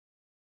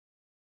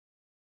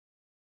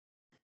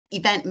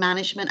event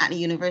management at the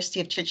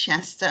University of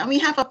Chichester. And we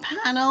have a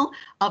panel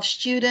of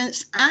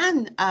students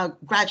and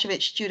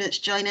graduate students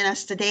joining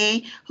us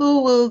today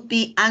who will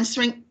be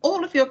answering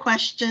all of your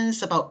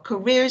questions about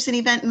careers in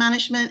event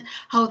management,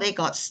 how they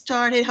got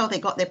started, how they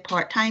got their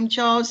part-time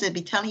jobs. They'll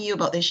be telling you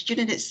about their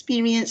student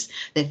experience,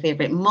 their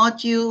favorite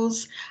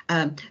modules,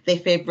 their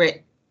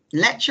favorite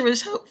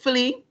lecturers,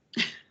 hopefully,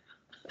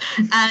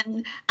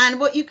 and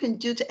what you can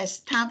do to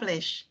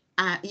establish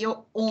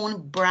your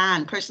own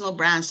brand, personal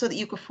brand, so that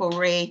you can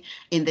foray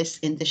in this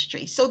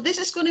industry. So this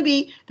is going to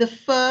be the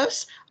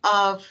first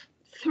of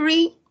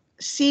 3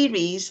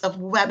 series of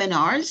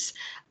webinars.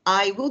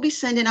 I will be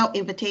sending out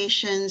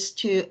invitations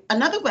to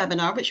another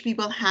webinar, which we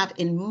will have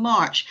in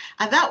March.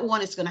 And that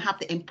one is going to have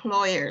the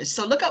employers.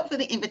 So look out for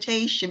the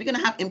invitation. We're going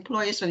to have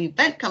employers from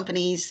event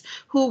companies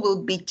who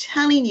will be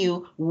telling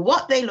you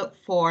what they look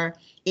for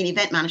in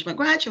event management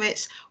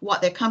graduates,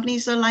 what their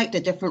companies are like, the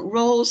different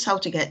roles, how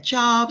to get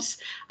jobs.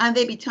 And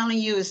they'll be telling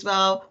you as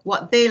well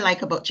what they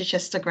like about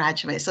Chichester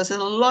graduates. So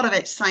there's a lot of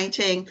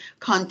exciting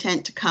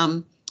content to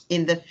come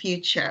in the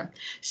future.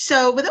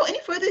 So without any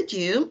further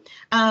ado,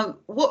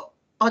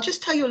 I'll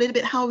just tell you a little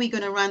bit how we're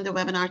going to run the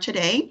webinar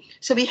today.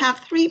 So we have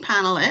 3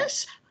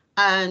 panelists,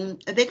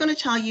 and they're going to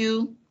tell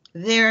you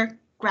their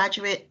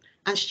graduate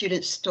and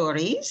student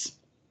stories.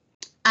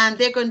 And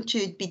they're going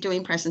to be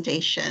doing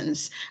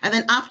presentations. And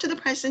then after the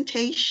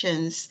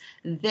presentations,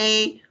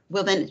 they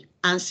will then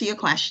answer your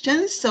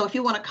questions. So if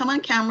you want to come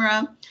on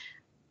camera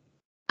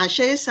and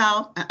show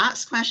yourself and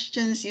ask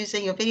questions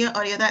using your video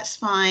audio, that's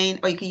fine.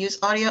 Or you can use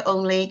audio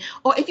only.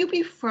 Or if you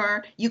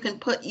prefer, you can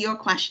put your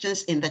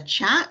questions in the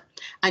chat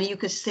and you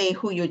could say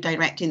who you're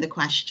directing the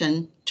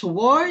question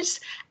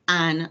towards.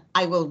 And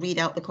I will read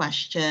out the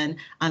question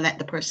and let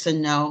the person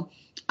know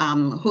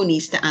who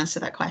needs to answer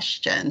that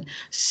question.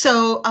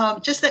 So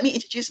just let me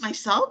introduce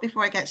myself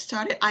before I get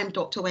started. I'm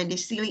Dr. Wendy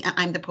Seeley, and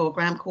I'm the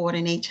program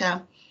coordinator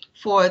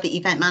for the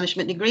event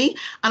management degree.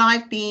 And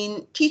I've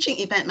been teaching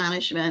event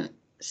management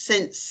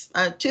since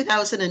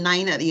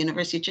 2009 at the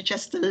University of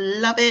Chichester.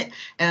 Love it.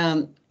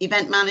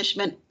 Event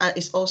management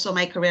is also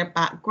my career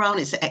background.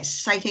 It's an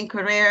exciting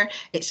career.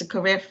 It's a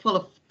career full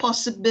of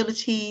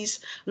possibilities,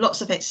 lots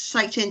of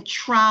exciting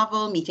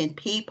travel, meeting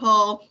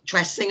people,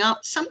 dressing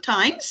up.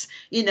 Sometimes,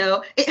 you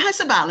know, it has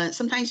a balance.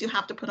 Sometimes you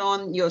have to put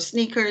on your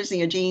sneakers and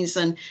your jeans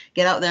and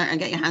get out there and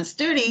get your hands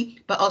dirty,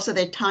 but also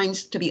there are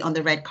times to be on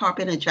the red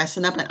carpet and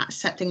dressing up and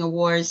accepting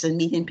awards and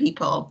meeting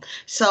people.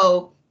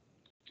 So,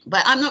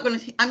 but I'm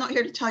not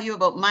here to tell you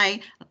about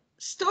my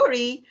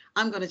story.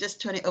 I'm going to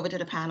just turn it over to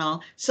the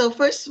panel. So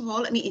first of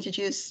all, let me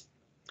introduce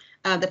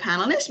the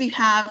panelists. We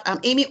have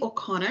Amy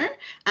O'Connor,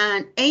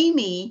 and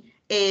Amy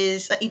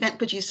is an event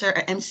producer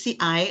at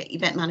MCI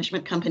Event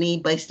Management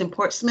Company based in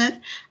Portsmouth,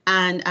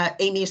 and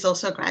Amy is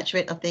also a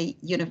graduate of the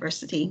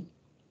University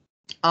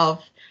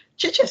of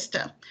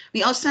Chichester.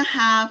 We also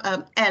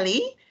have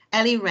Ellie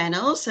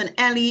Reynolds, and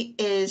Ellie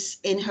is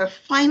in her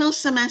final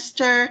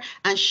semester,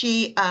 and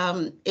she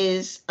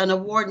is an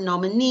award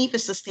nominee for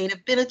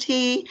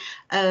sustainability.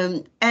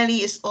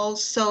 Ellie is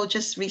also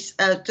just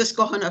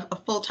got on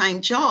a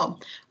full-time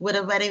job with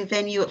a wedding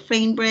venue at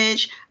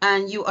Framebridge,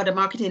 and you are the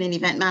marketing and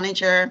event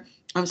manager.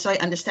 So I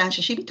understand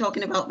she'll be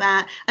talking about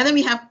that. And then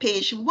we have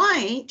Paige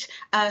White,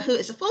 who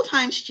is a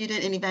full-time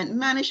student in event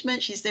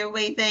management. She's there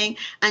waving.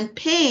 And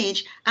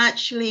Paige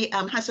actually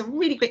has a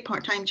really great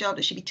part-time job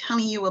that she'll be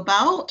telling you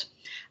about.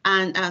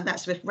 And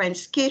that's with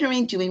Rents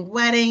Catering, doing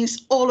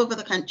weddings all over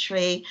the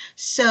country.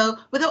 So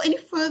without any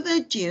further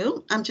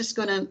ado, I'm just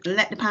going to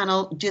let the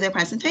panel do their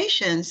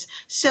presentations.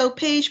 So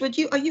Paige,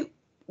 are you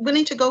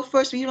willing to go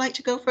first? Would you like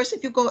to go first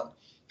if you've got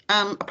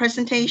a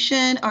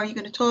presentation? Are you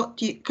going to talk?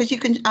 Because you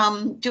can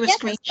do a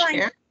screen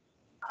share.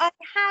 I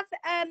have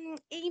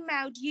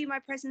emailed you my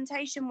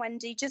presentation,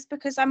 Wendy, just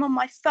because I'm on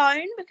my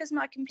phone because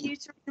my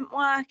computer isn't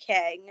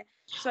working.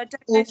 So I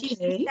don't know if you can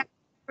share the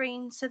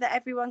screen so that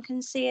everyone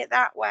can see it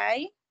that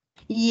way.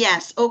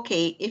 Yes.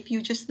 Okay. If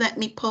you just let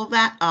me pull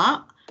that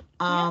up,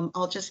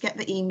 I'll just get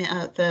the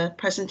email, the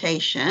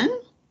presentation.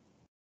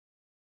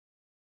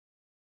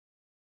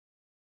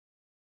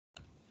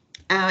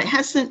 It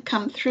hasn't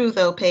come through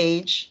though,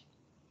 Paige.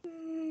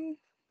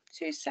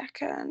 2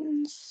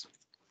 seconds.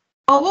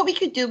 Oh, what we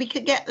could do, we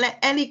could let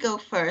Ellie go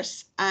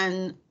first,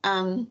 and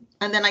then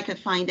I could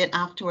find it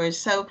afterwards.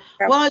 So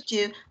what I'll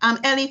do,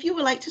 Ellie, if you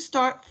would like to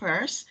start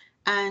first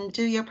and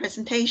do your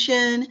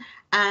presentation,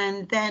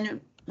 and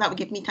then that would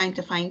give me time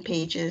to find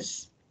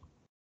pages.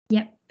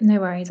 Yep,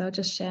 no worries. I'll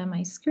just share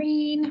my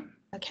screen.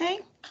 Okay.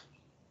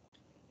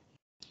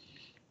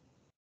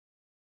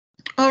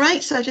 All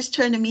right, so I just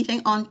turned the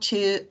meeting off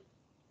to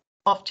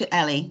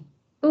Ellie.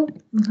 Oh,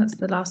 that's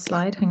the last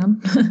slide. Hang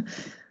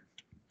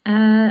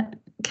on.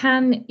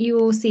 Can you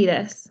all see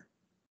this?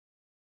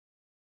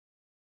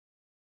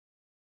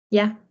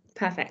 Yeah,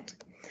 perfect.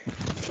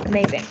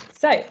 Amazing.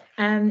 So,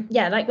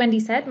 yeah, like Wendy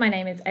said, my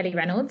name is Ellie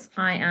Reynolds.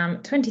 I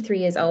am 23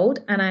 years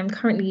old and I'm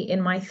currently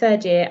in my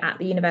 3rd year at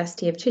the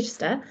University of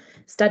Chichester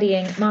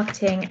studying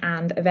marketing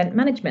and event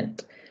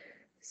management.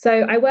 So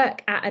I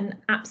work at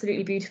an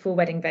absolutely beautiful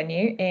wedding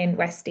venue in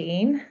West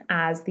Dean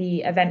as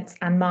the events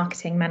and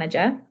marketing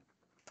manager.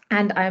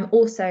 And I'm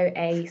also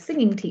a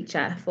singing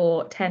teacher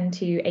for 10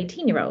 to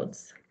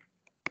 18-year-olds.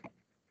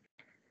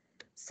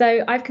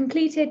 So I've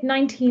completed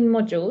 19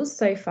 modules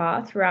so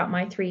far throughout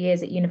my 3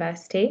 years at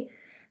university,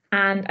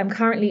 and I'm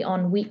currently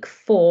on week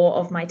 4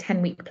 of my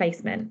 10-week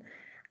placement.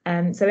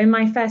 So in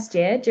my first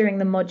year, during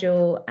the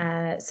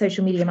module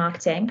social media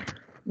marketing,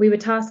 we were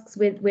tasked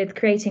with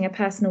creating a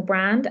personal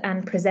brand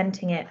and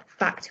presenting it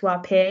back to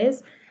our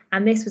peers.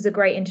 And this was a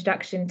great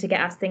introduction to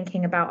get us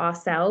thinking about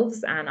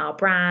ourselves and our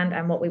brand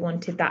and what we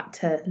wanted that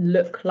to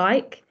look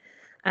like.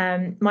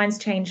 Mine's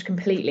changed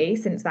completely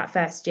since that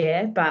first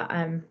year, but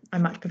I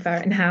much prefer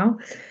it now.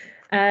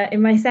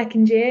 In my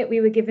second year,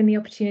 we were given the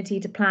opportunity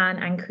to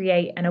plan and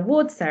create an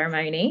awards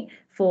ceremony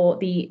for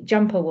the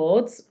Jump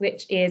Awards,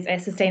 which is a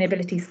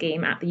sustainability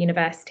scheme at the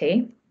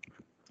university.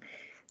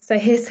 So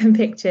here's some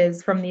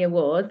pictures from the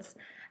awards.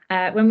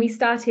 When we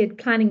started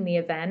planning the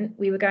event,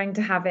 we were going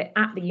to have it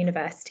at the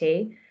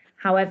university.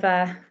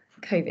 However,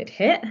 COVID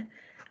hit,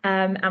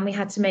 and we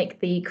had to make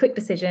the quick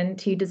decision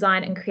to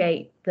design and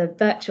create the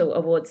virtual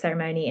awards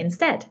ceremony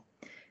instead.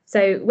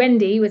 So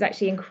Wendy was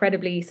actually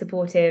incredibly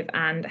supportive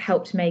and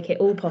helped make it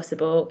all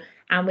possible.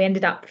 And we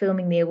ended up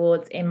filming the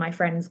awards in my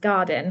friend's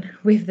garden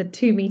with the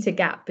 2-meter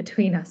gap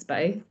between us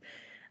both.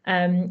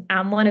 And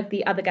one of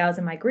the other girls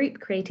in my group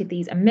created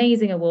these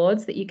amazing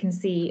awards that you can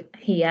see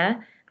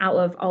here out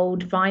of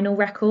old vinyl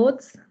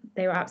records.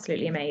 They were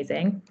absolutely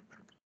amazing.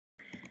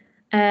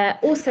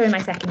 Also in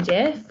my second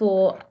year,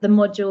 for the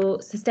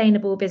module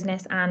Sustainable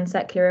Business and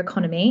Circular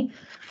Economy,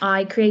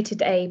 I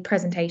created a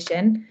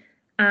presentation,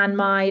 and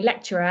my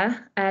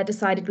lecturer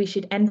decided we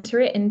should enter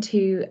it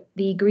into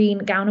the Green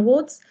Gown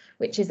Awards,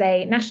 which is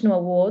a national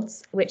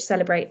awards which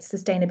celebrates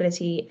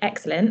sustainability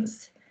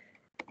excellence.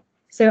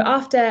 So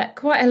after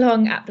quite a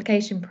long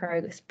application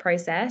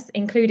process,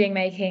 including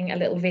making a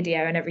little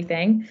video and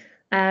everything,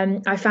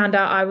 I found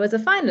out I was a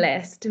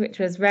finalist, which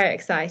was very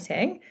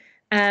exciting.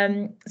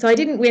 So I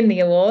didn't win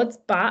the awards,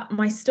 but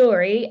my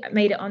story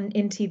made it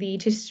into the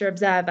Chichester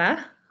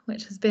Observer,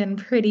 which has been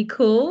pretty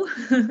cool.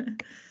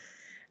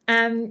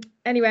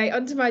 Anyway,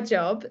 onto my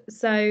job.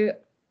 So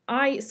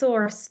I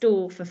saw a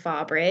stall for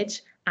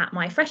Farbridge at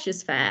my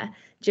Freshers' Fair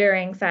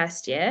during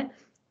first year.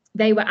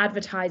 They were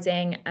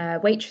advertising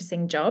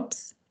waitressing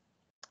jobs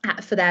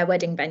for their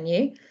wedding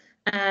venue.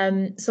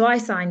 So I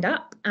signed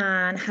up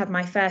and had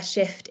my first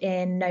shift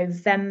in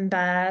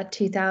November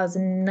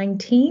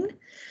 2019.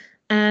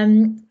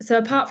 So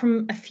apart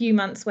from a few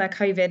months where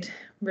COVID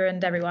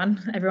ruined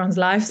everyone's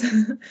lives,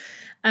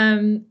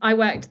 I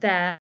worked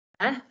there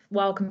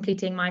while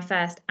completing my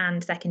first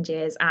and second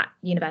years at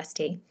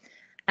university.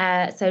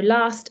 So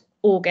last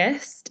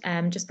August,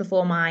 just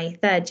before my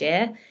third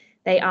year,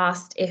 they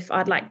asked if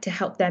I'd like to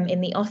help them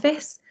in the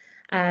office.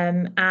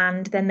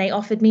 And then they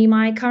offered me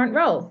my current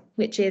role,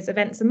 which is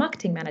events and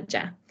marketing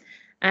manager.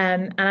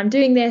 And I'm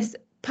doing this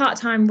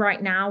part-time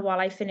right now while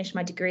I finish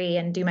my degree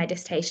and do my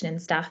dissertation and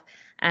stuff.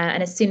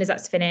 And as soon as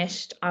that's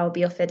finished, I'll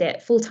be offered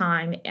it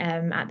full-time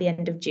at the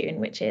end of June,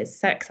 which is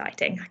so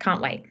exciting. I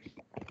can't wait.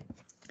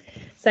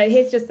 So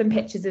here's just some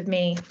pictures of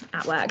me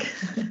at work.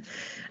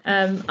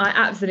 I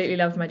absolutely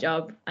love my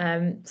job.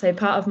 So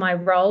part of my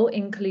role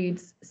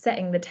includes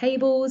setting the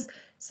tables.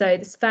 So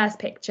this first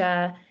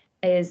picture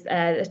is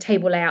a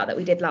table layout that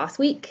we did last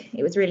week.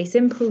 It was really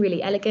simple,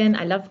 really elegant.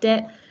 I loved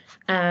it.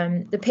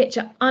 The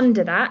picture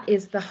under that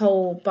is the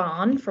whole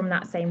barn from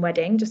that same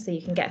wedding, just so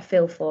you can get a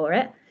feel for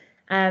it.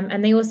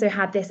 And they also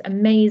had this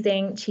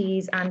amazing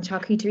cheese and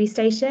charcuterie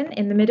station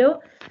in the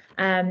middle,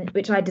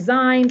 which I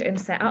designed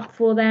and set up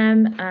for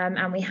them.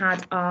 And we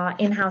had our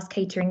in-house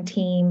catering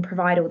team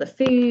provide all the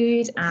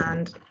food,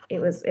 and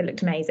it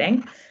looked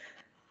amazing.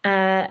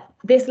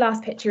 This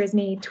last picture is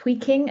me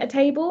tweaking a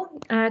table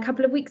a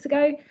couple of weeks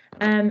ago.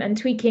 And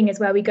tweaking is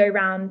where we go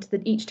around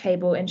each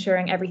table,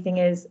 ensuring everything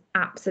is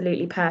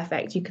absolutely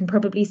perfect. You can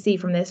probably see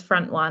from this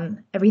front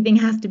one, everything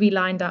has to be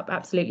lined up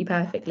absolutely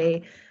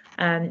perfectly.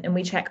 And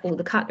we check all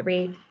the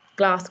cutlery,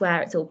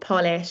 glassware, it's all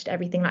polished,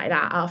 everything like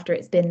that after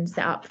it's been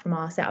set up from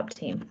our setup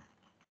team.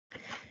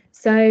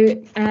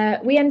 So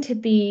we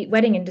entered the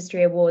Wedding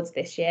Industry Awards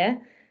this year,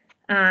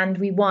 and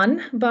we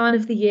won Barn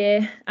of the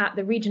Year at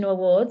the Regional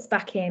Awards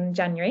back in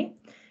January.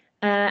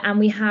 And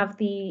we have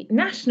the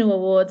National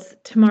Awards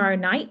tomorrow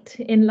night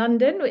in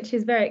London, which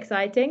is very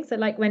exciting. So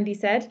like Wendy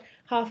said,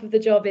 half of the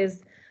job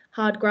is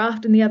hard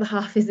graft and the other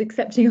half is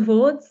accepting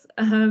awards.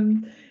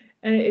 And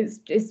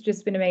it's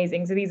just been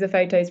amazing. So these are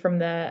photos from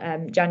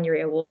the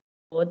January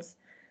awards.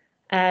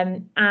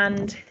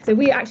 And so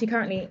we're actually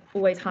currently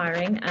always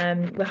hiring.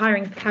 We're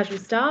hiring casual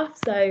staff.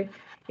 So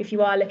if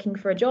you are looking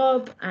for a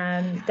job,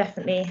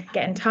 definitely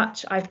get in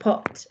touch. I've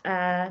popped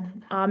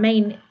our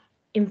main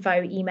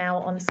info email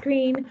on the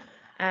screen.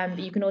 But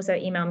you can also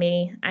email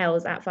me,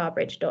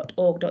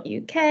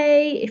 els@farbridge.org.uk,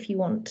 if you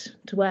want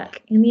to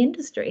work in the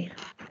industry.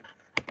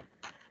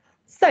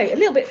 So a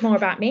little bit more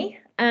about me.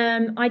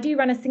 I do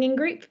run a singing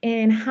group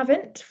in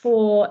Havant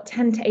for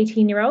 10 to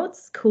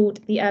 18-year-olds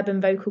called the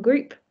Urban Vocal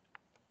Group.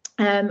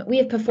 We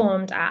have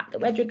performed at the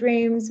Wedgwood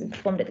Rooms, we've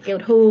performed at the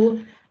Guildhall,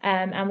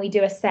 and we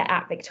do a set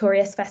at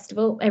Victorious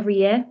Festival every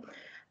year.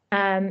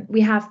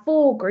 We have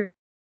 4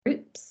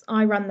 groups.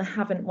 I run the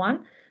Haven't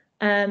one,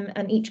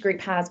 and each group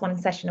has 1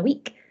 session a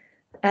week.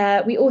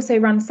 We also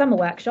run summer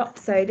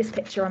workshops. So this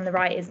picture on the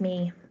right is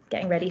me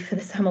getting ready for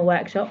the summer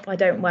workshop. I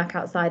don't work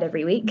outside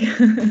every week.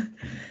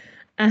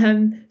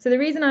 So the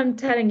reason I'm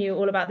telling you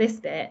all about this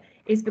bit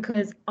is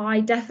because I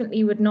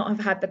definitely would not have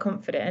had the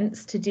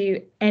confidence to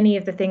do any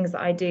of the things that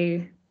I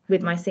do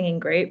with my singing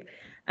group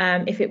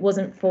if it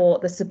wasn't for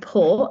the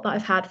support that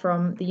I've had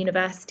from the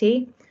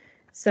university.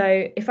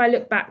 So if I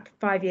look back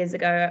 5 years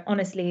ago,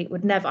 honestly,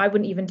 I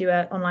wouldn't even do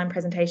an online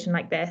presentation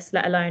like this,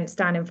 let alone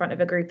stand in front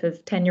of a group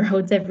of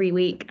 10-year-olds every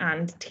week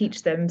and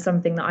teach them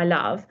something that I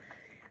love.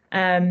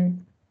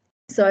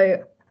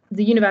 So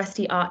the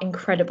university are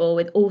incredible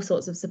with all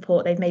sorts of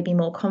support. They've made me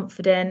more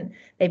confident.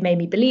 They've made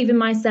me believe in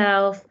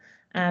myself.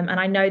 And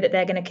I know that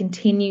they're going to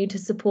continue to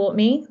support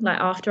me like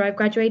after I've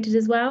graduated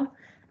as well.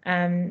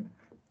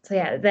 So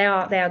yeah, they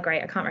are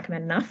great. I can't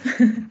recommend enough.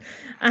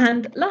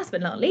 And last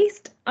but not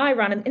least, I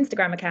run an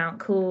Instagram account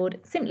called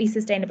Simply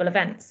Sustainable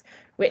Events,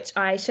 which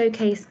I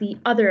showcase the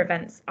other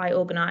events I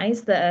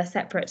organise that are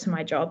separate to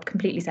my job,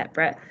 completely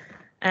separate,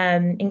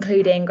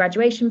 including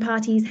graduation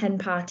parties, hen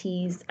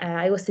parties.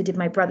 I also did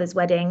my brother's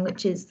wedding,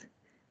 which is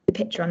the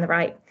picture on the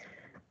right.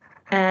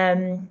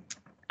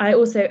 I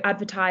also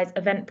advertise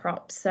event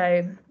props.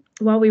 So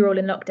while we were all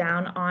in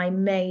lockdown, I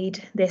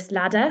made this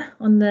ladder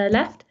on the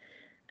left.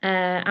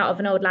 Out of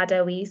an old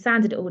ladder, we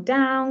sanded it all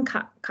down,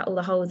 cut all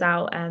the holes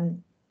out,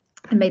 and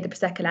made the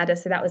Prosecco ladder.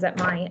 So that was at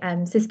my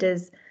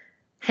sister's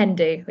hen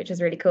do, which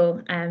was really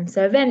cool.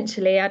 So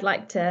eventually I'd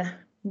like to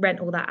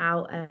rent all that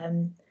out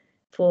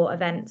for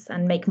events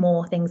and make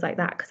more things like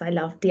that because I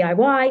love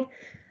DIY.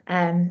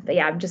 But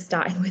yeah, I'm just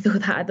starting with all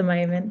that at the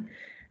moment.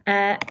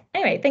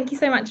 Anyway, thank you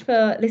so much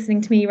for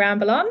listening to me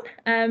ramble on.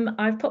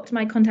 I've popped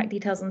my contact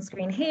details on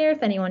screen here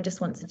if anyone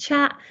just wants to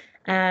chat.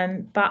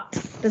 But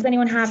does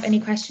anyone have any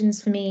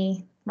questions for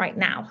me right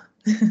now?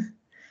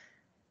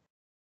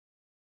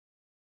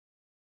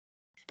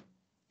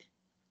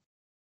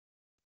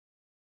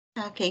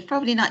 Okay,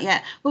 probably not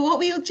yet. But what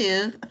we'll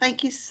do,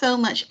 thank you so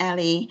much,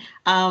 Ellie.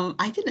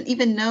 I didn't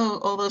even know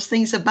all those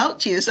things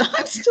about you, so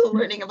I'm still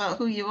learning about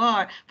who you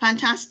are.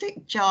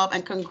 Fantastic job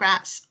and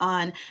congrats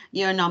on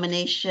your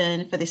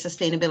nomination for the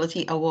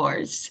Sustainability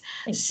Awards.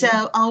 So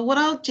what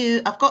I'll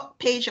do, I've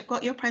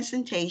got your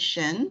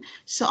presentation,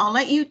 so I'll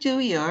let you do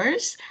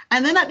yours.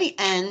 And then at the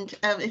end,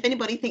 if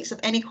anybody thinks of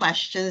any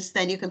questions,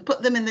 then you can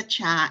put them in the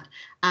chat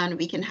and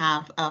we can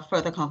have a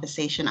further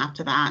conversation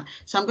after that.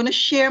 So I'm going to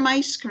share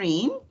my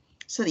screen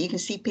so that you can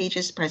see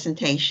Paige's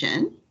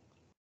presentation.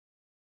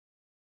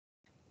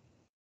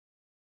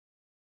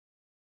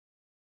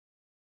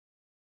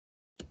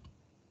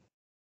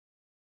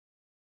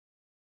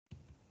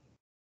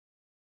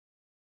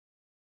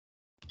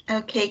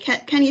 Okay,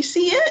 can you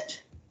see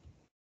it?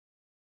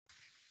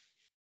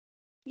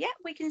 Yeah,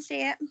 we can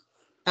see it.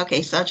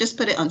 Okay, so I'll just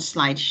put it on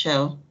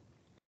slideshow.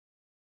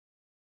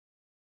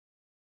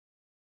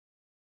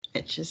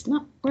 It's just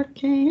not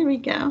working. Here we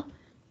go.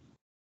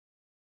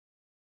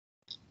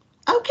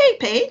 Okay,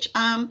 Paige,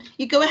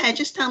 you go ahead.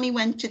 Just tell me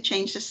when to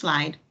change the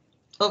slide.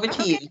 Over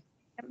to you.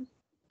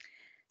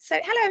 So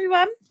hello,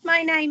 everyone.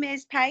 My name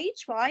is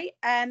Paige White.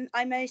 I'm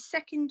a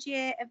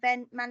second-year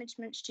event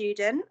management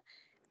student,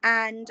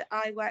 and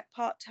I work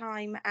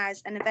part-time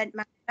as an event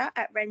manager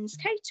at Wren's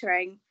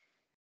Catering.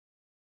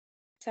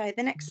 So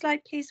the next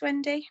slide, please,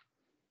 Wendy.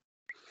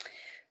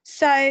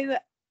 So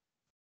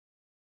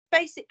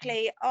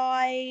basically,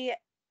 I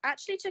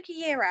actually took a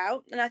year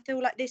out, and I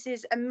feel like this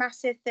is a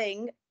massive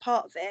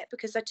part of it,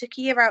 because I took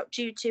a year out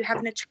due to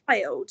having a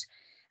child,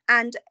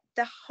 and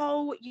the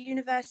whole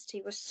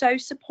university was so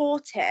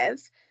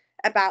supportive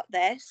about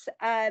this,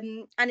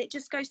 and it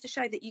just goes to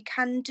show that you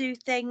can do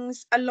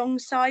things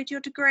alongside your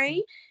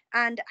degree,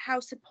 and how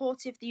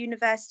supportive the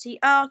university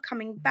are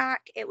coming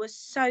back. It was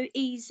so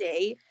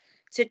easy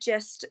to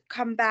just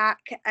come back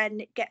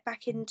and get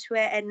back into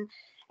it and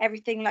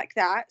everything like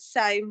that.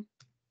 So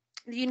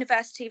the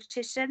University of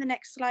Chichester, the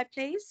next slide,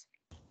 please.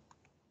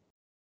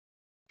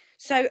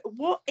 So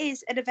what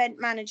is an event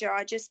manager?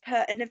 I just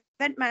put an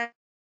event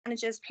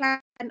manager's plan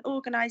and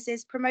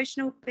organises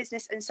promotional,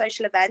 business and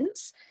social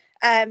events.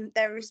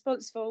 They're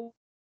responsible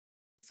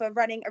for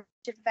running a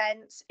range of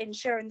events,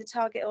 ensuring the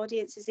target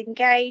audience is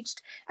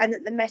engaged and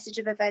that the message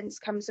of events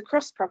comes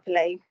across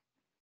properly.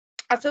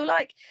 I feel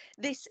like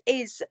this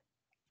is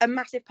a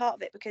massive part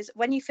of it, because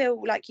when you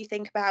feel like you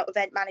think about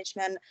event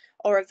management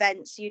or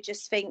events, you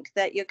just think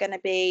that you're going to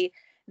be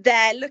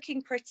there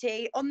looking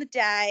pretty on the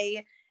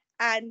day,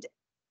 and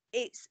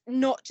it's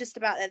not just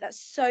about that. That's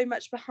so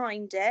much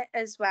behind it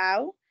as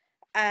well.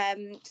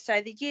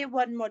 So the year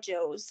one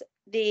modules,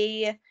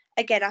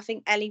 again, I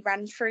think Ellie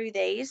ran through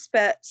these,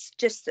 but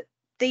just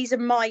these are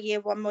my year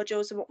one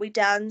modules and what we've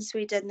done. So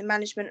we've done the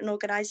management and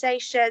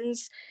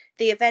organisations,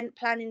 the event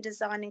planning,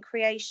 design and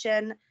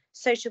creation,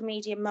 social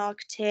media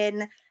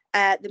marketing,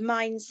 the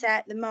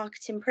mindset, the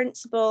marketing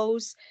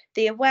principles,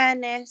 the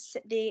awareness,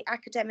 the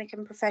academic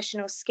and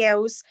professional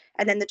skills,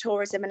 and then the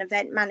tourism and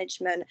event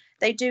management.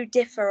 They do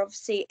differ,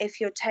 obviously, if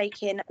you're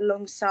taking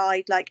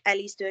alongside, like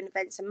Ellie's doing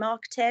events and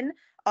marketing,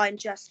 I'm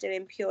just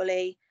doing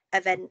purely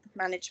event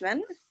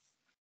management.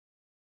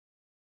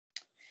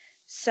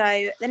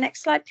 So the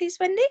next slide, please,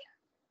 Wendy.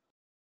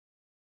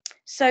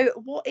 So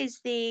what is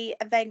the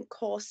event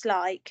course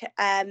like?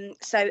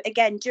 So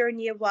again, during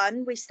year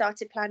one, we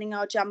started planning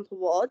our Jump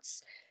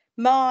Awards.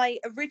 My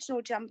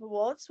original Jump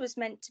Awards was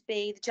meant to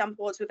be the Jump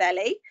Awards with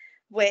Ellie,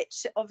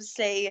 which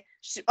obviously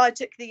I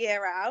took the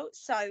year out.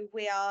 So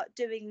we are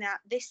doing that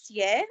this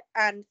year.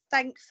 And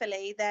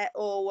thankfully, they're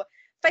all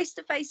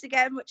face-to-face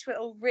again, which we're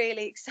all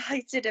really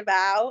excited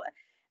about.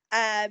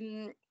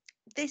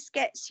 This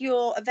gets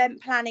your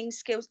event planning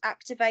skills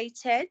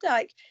activated.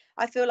 Like,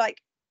 I feel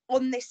like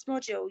on this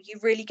module, you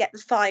really get the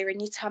fire in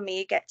your tummy.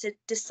 You get to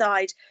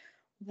decide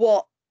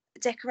what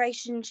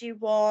decorations you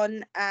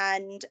want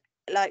and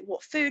like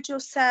what food you'll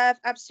serve,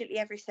 absolutely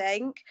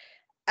everything.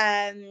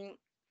 And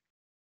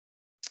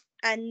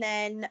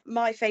then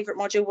my favourite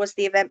module was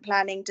the event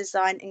planning,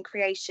 design and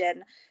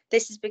creation.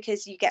 This is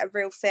because you get a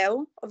real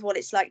feel of what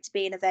it's like to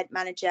be an event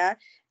manager,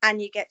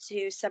 and you get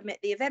to submit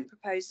the event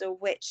proposal,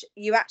 which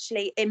you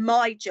actually, in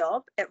my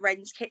job at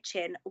Wren's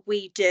Kitchen,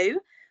 we do.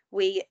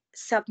 We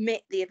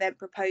submit the event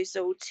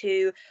proposal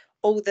to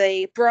all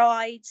the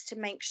brides to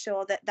make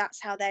sure that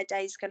that's how their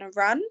day is going to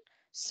run.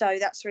 So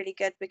that's really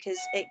good because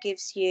it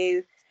gives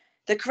you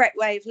the correct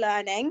way of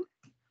learning.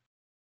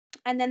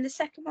 And then the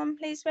second one,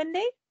 please,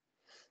 Wendy.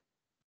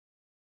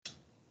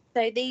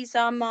 So these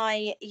are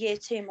my year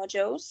two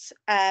modules,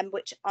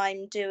 which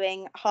I'm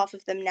doing half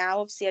of them now.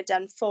 Obviously, I've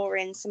done 4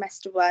 in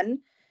semester 1.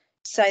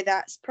 So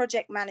that's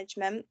project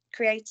management,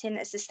 creating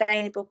a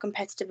sustainable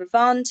competitive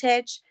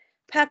advantage,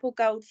 purple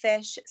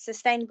goldfish,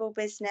 sustainable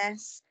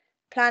business,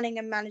 planning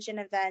and managing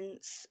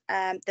events,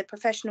 the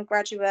professional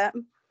graduate,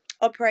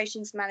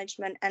 operations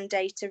management and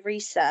data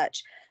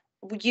research.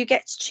 You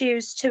get to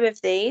choose 2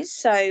 of these.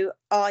 So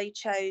I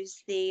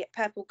chose the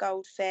purple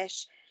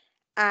goldfish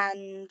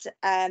and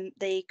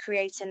the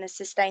creating a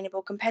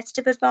sustainable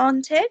competitive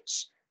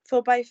advantage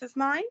for both of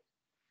mine.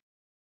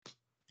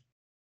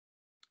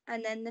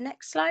 And then the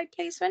next slide,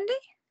 please, Wendy.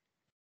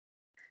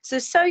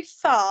 So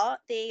far,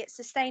 the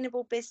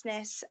sustainable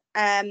business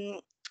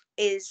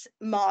is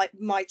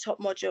my top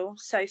module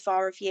so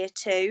far of year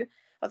 2.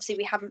 Obviously,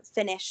 we haven't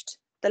finished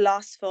the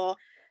last 4,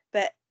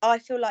 but I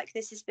feel like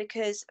this is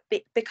because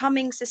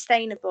becoming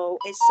sustainable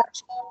is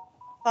such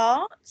a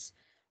part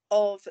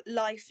of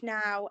life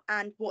now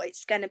and what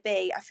it's going to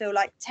be. I feel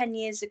like 10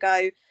 years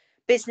ago,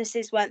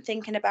 businesses weren't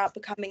thinking about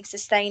becoming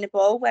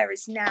sustainable,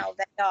 whereas now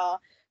they are.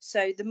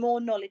 So the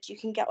more knowledge you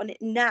can get on it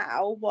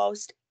now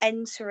whilst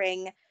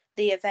entering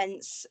the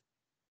events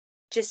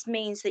just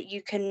means that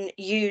you can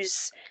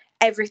use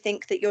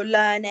everything that you're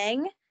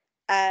learning,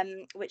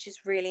 which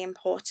is really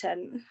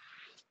important.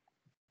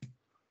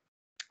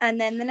 And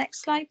then the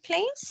next slide,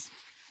 please.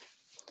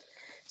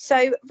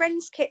 So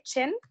Wren's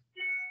Kitchen.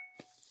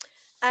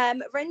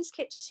 Wren's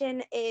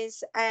Kitchen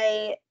is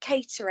a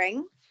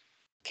catering.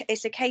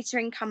 It's a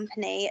catering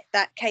company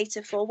that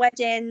cater for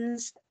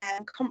weddings,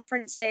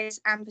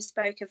 conferences and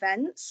bespoke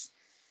events.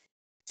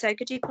 So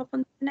could you pop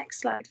on the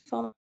next slide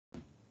for me?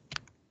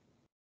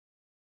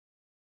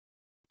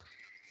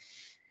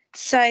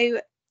 So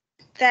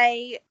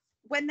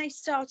when they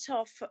start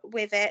off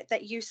with it,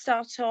 that you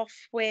start off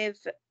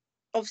with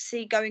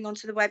obviously going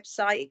onto the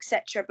website,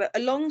 etc. But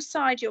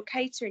alongside your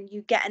catering,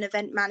 you get an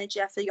event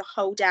manager for your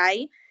whole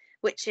day,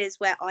 which is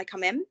where I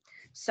come in.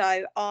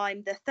 So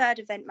I'm the 3rd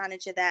event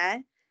manager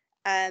there.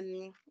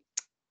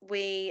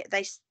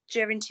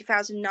 During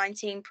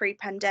 2019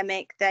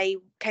 pre-pandemic, they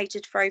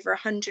catered for over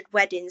 100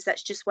 weddings.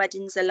 That's just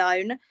weddings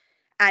alone.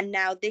 And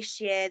now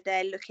this year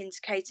they're looking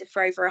to cater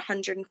for over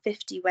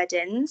 150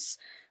 weddings,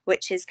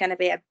 which is going to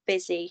be a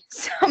busy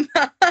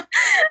summer.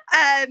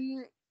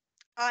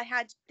 I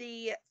had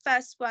the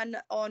first one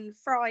on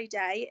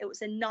Friday. It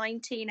was a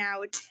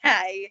 19-hour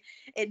day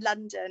in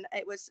London.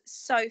 It was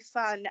so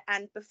fun.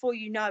 And before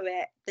you know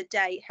it, the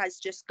day has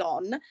just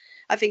gone.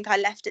 I think I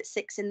left at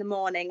 6 in the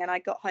morning and I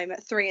got home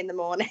at 3 in the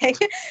morning.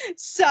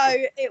 So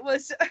it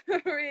was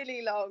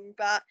really long,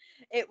 but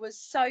it was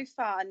so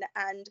fun.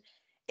 And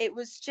it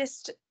was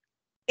just,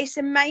 it's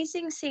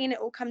amazing seeing it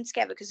all come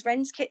together because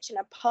Wren's Kitchen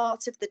are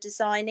part of the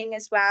designing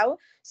as well.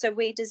 So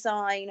we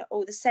design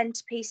all the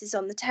centerpieces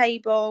on the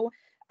table.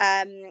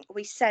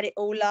 We set it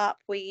all up.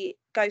 We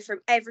go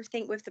through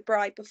everything with the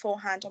bride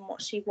beforehand on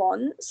what she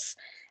wants.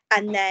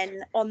 And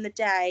then on the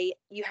day,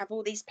 you have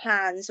all these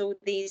plans, all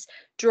these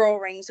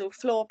drawings or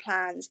floor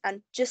plans.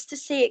 And just to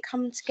see it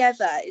come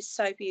together is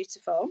so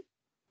beautiful.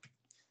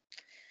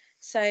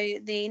 So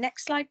the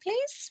next slide,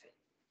 please.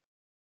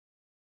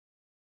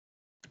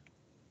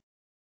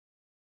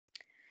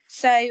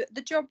 So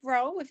the job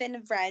role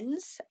within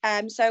Wren's,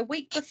 so a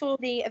week before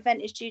the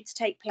event is due to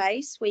take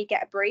place, we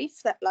get a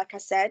brief that, like I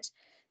said,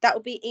 that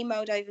will be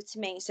emailed over to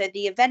me. So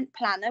the event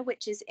planner,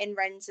 which is in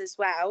Wren's as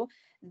well,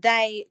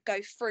 They go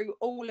through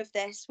all of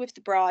this with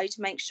the bride,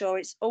 make sure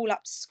it's all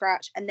up to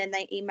scratch, and then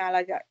they email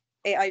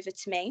it over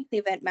to me, the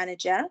event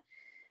manager.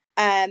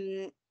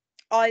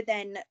 I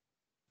then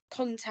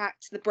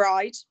contact the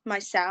bride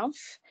myself.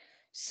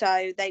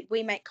 So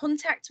we make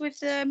contact with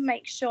them,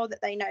 make sure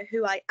that they know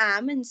who I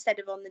am, instead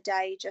of on the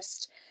day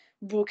just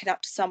walking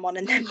up to someone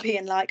and then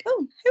being like,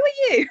 oh, who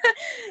are you?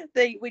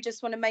 We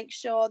just want to make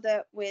sure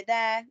that we're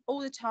there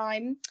all the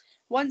time.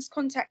 Once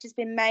contact has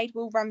been made,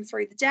 we'll run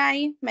through the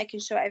day, making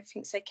sure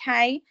everything's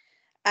okay.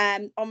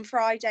 On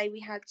Friday, we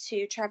had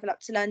to travel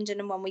up to London,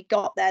 and when we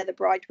got there, the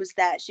bride was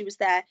there. She was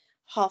there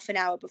half an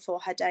hour before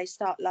her day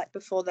started, like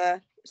before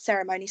the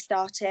ceremony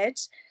started.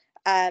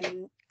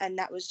 And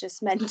that was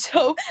just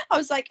mental. I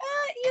was like,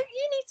 you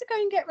need to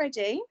go and get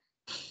ready.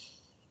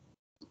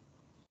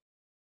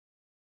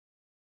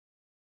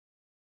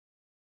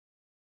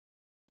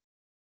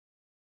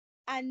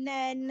 And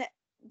then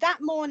that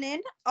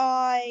morning,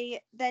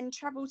 I then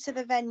travelled to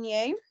the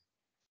venue.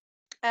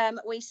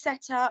 We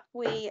set up,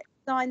 we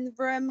design the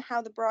room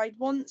how the bride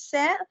wants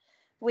it.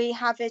 We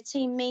have a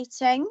team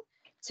meeting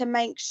to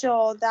make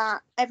sure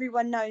that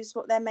everyone knows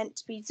what they're meant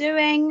to be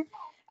doing.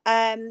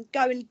 Go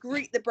and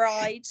greet the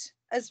bride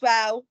as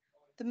well,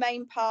 the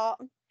main part.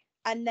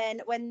 And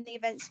then when the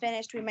event's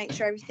finished, we make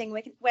sure everything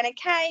went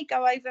okay,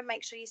 go over,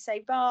 make sure you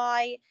say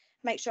bye,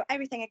 make sure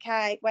everything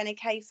went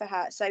okay for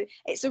her. So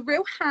it's a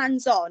real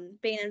hands-on.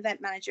 Being an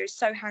event manager is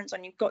so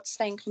hands-on. You've got to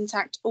stay in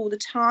contact all the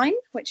time,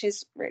 which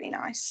is really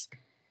nice.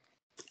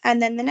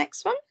 And then the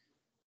next one.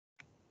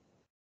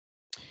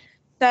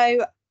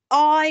 So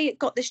I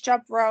got this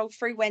job role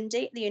through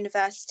Wendy at the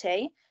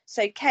university.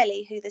 So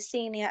Kelly, who the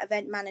senior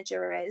event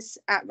manager is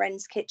at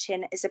Wren's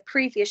Kitchen, is a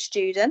previous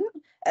student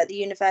at the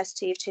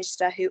University of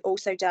Chichester who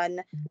also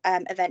done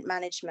event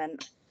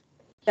management.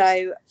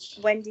 So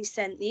Wendy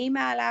sent the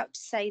email out to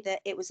say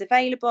that it was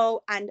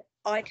available, and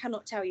I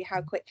cannot tell you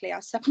how quickly I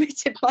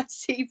submitted my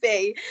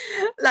CV,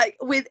 like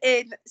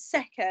within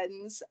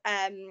seconds.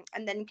 And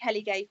then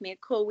Kelly gave me a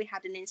call. We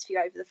had an interview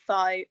over the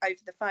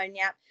phone,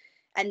 yeah.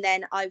 And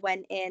then I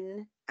went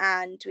in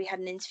and we had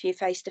an interview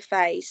face to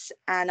face,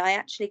 and I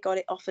actually got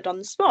it offered on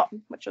the spot,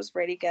 which was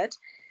really good.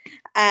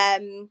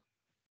 I'm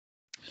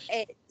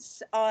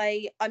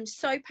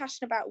so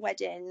passionate about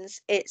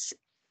weddings. It's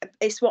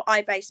what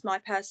I base my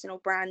personal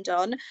brand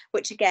on,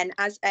 which again,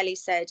 as Ellie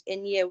said,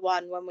 in year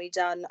one, when we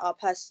done our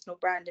personal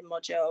branding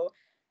module,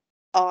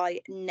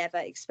 I never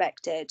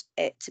expected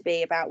it to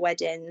be about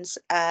weddings,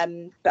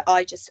 but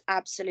I just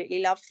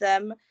absolutely love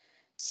them.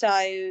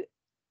 So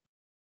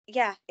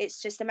yeah,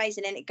 it's just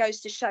amazing, and it goes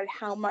to show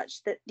how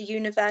much that the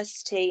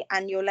university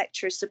and your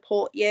lecturers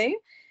support you,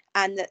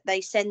 and that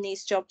they send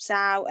these jobs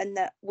out, and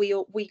that we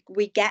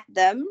get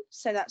them.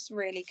 So that's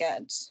really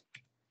good.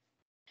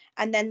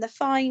 And then the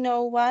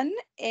final one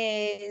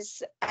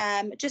is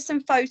just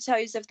some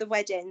photos of the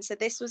wedding. So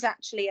this was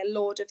actually a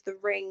Lord of the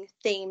Ring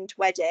themed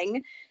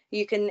wedding.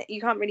 You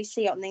can't really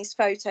see it on these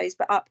photos,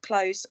 but up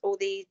close, all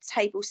the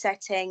table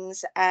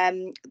settings,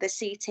 the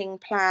seating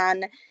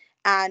plan,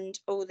 and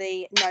all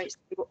the notes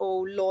were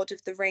all Lord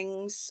of the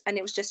Rings, and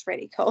it was just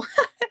really cool.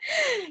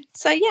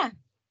 So yeah,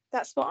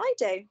 that's what I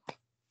do.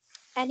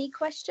 Any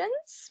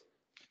questions?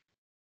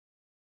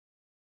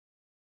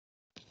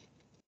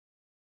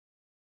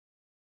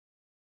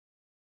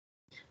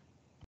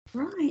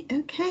 Right,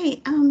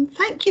 okay.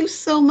 Thank you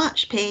so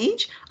much,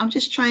 Paige. I'm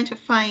just trying to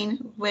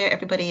find where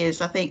everybody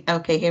is. I think,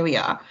 okay, here we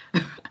are.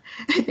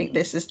 I think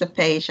this is the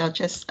page. I'll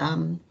just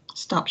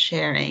stop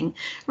sharing.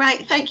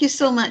 Right, thank you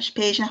so much,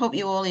 Paige. I hope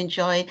you all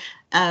enjoyed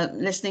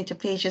listening to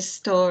Paige's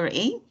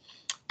story.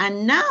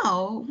 And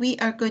now we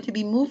are going to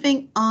be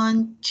moving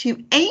on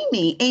to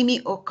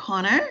Amy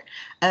O'Connor,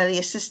 the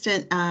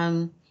assistant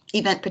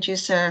event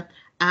producer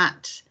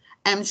at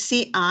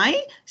MCI.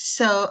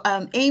 So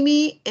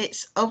Amy,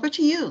 it's over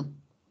to you.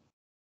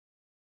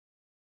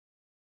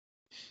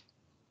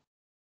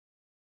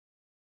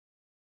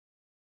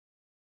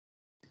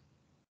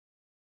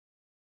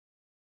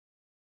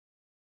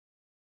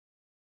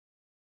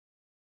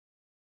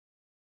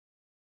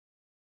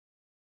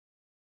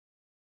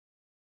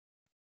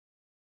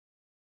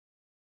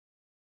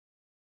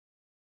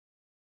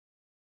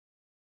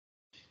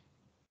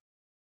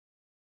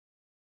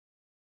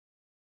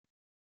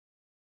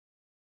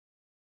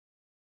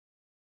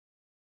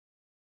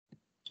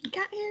 I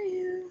can't hear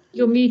you.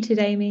 You're muted,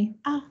 Amy.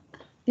 Oh,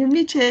 you're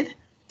muted.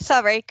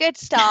 Sorry, good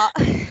start.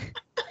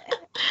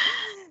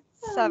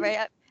 Sorry.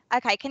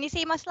 Okay, can you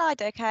see my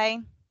slide okay?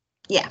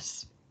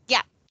 Yes.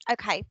 Yeah.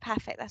 Okay,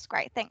 perfect. That's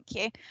great. Thank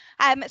you.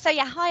 So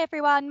yeah, hi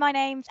everyone. My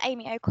name's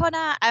Amy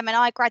O'Connor, and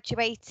I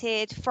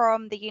graduated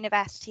from the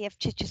University of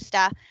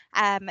Chichester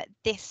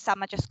this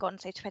summer just gone,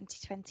 so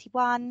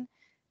 2021.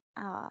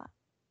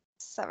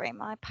 Sorry,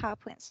 my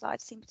PowerPoint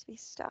slides seem to be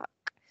stuck.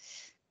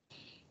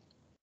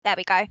 There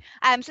we go.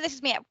 So this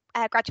is me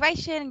at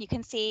graduation. You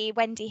can see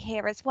Wendy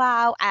here as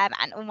well, and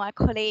all my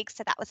colleagues.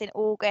 So that was in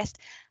August.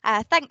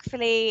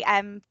 Thankfully,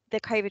 the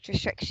COVID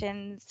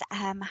restrictions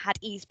had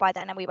eased by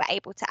then, and we were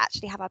able to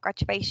actually have our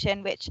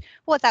graduation, which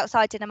was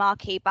outside in a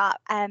marquee, but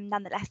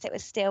nonetheless, it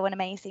was still an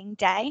amazing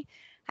day.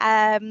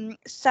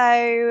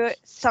 So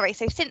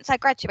since I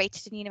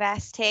graduated in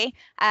university,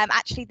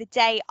 actually the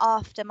day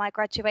after my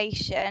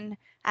graduation,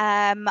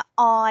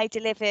 I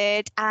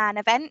delivered an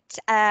event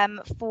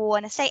for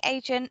an estate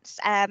agents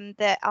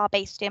that are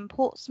based in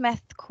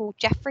Portsmouth called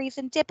Jeffreys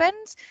and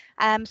Dibbons.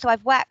 So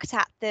I've worked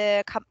at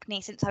the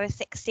company since I was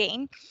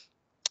 16,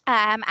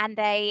 and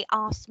they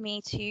asked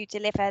me to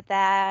deliver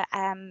their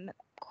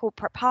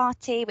corporate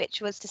party,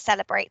 which was to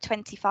celebrate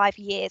 25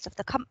 years of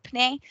the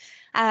company.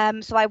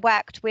 So I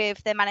worked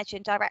with the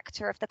managing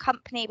director of the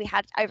company. We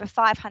had over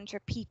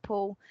 500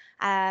 people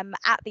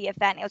at the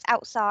event. It was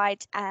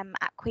outside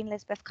at Queen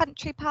Elizabeth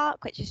Country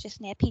Park, which is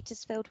just near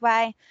Petersfield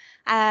Way.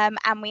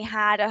 And we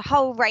had a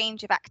whole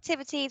range of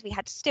activities. We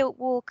had stilt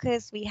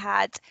walkers, we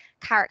had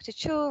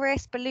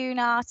caricaturists, balloon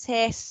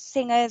artists,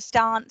 singers,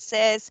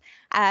 dancers.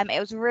 It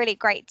was a really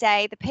great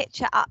day. The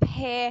picture up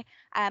here,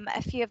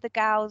 a few of the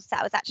girls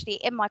that was actually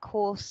in my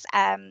course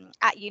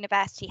at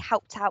university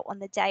helped out on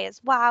the day as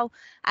well.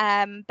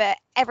 But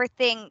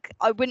everything,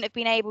 I wouldn't have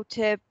been able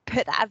to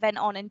put that event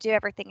on and do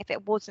everything if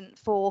it wasn't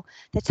for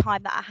the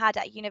time that I had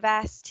at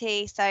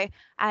university. So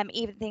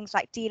even things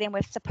like dealing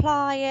with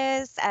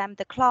suppliers,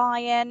 the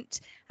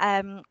client,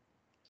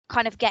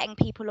 kind of getting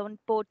people on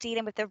board,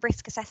 dealing with the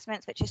risk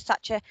assessments, which is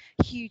such a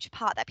huge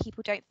part that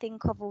people don't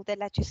think of, all the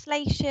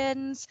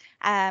legislations,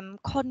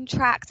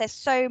 contracts. There's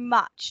so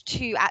much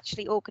to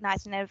actually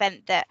organising an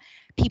event that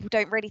people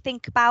don't really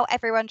think about.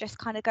 Everyone just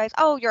kind of goes,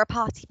 oh, you're a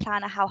party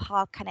planner, how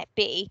hard can it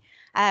be?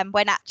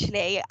 When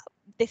actually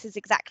this is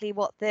exactly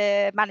what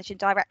the managing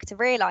director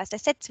realised. I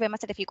said to him, I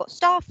said, have you got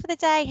staff for the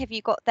day? Have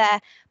you got their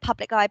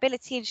public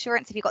liability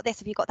insurance? Have you got this?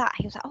 Have you got that?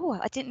 He was like, oh,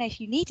 I didn't know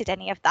if you needed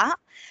any of that.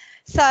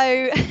 So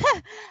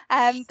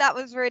that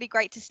was really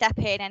great to step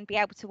in and be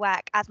able to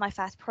work as my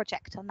first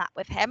project on that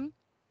with him.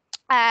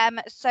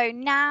 So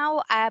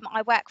now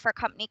I work for a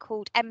company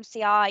called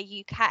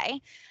MCI UK.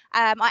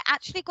 I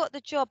actually got the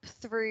job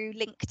through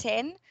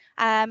LinkedIn.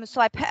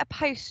 So I put a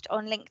post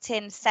on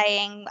LinkedIn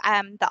saying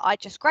that I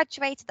just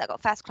graduated, that I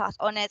got first class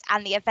honours,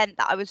 and the event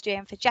that I was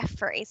doing for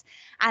Jeffreys.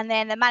 And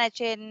then the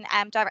managing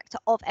director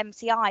of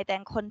MCI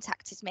then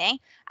contacted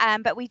me.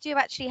 But we do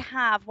actually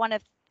have one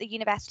of the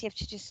University of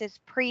Chichester's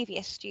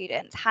previous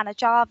students, Hannah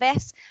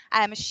Jarvis.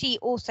 She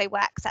also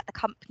works at the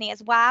company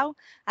as well.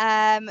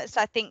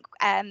 So I think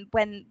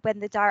when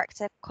the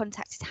director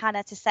contacted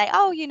Hannah to say,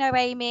 oh, you know,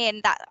 Amy,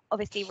 and that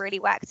obviously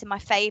really worked in my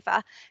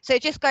favour. So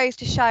it just goes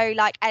to show,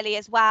 like Ellie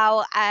as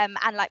well, and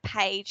like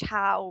Paige,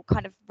 how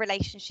kind of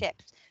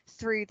relationships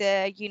through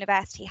the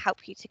university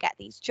help you to get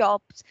these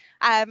jobs.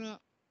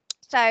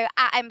 So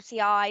at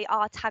MCI,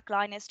 our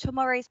tagline is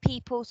tomorrow's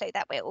people, so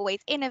that we're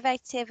always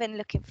innovative and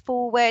looking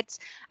forwards.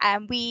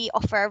 We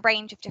offer a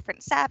range of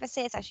different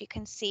services, as you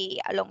can see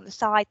along the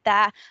side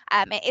there.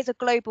 It is a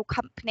global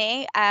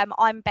company.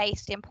 I'm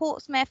based in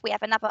Portsmouth. We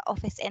have another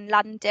office in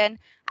London,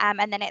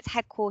 and then it's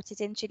headquartered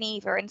in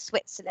Geneva in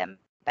Switzerland,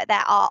 but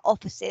there are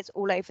offices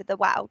all over the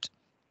world.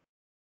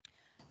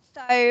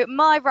 So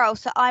my role,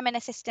 so I'm an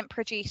assistant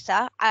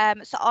producer.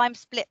 So I'm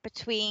split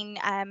between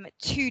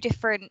two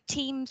different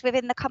teams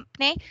within the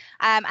company.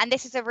 And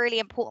this is a really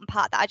important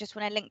part that I just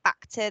want to link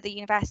back to the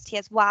university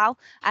as well,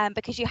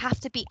 because you have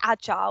to be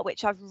agile,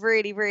 which I've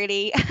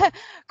really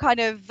kind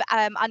of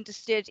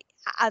understood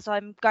as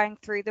I'm going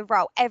through the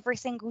role. Every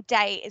single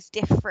day is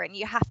different.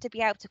 You have to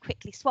be able to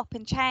quickly swap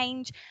and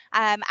change.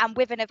 And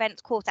with an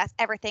events course, that's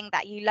everything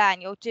that you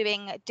learn. You're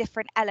doing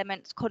different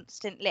elements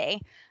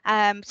constantly.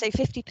 So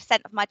 50%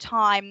 of my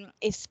time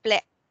is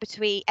split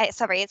between it's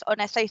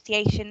on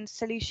association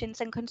solutions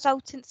and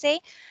consultancy.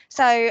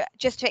 So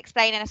just to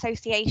explain, an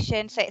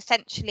association, so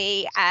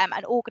essentially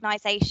an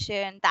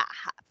organisation that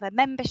have a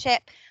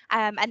membership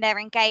and they're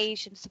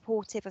engaged and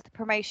supportive of the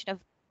promotion of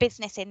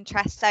business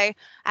interests. So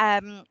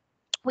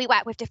we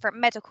work with different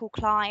medical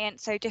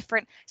clients, so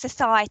different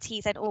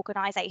societies and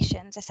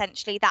organisations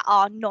essentially that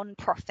are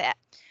non-profit.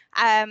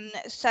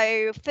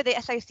 So for the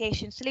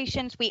association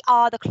solutions, we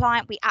are the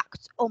client, we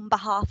act on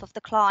behalf of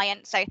the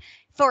client. So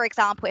for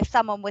example, if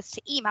someone was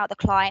to email the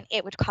client,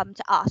 it would come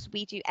to us.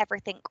 We do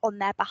everything on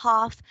their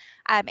behalf.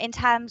 In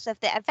terms of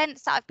the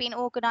events that I've been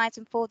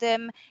organising for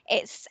them,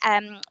 it's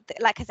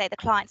like I say, the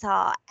clients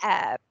are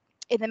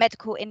in the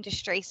medical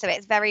industry, so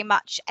it's very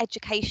much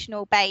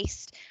educational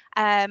based,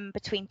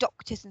 between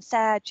doctors and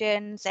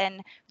surgeons,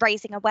 and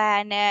raising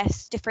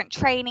awareness, different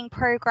training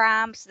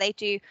programs. So they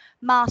do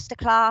master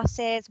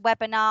classes,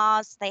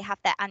 webinars, they have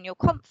their annual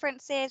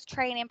conferences,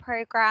 training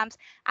programs,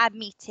 and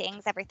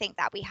meetings, everything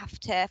that we have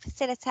to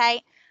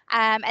facilitate.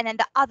 And then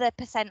the other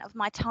 % of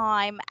my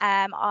time,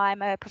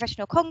 I'm a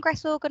professional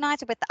congress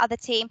organizer with the other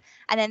team,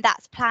 and then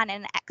that's planning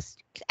and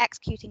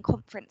executing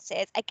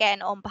conferences,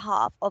 again on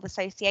behalf of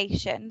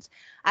associations.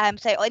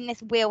 So in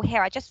this wheel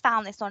here, I just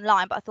found this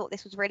online, but I thought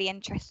this was really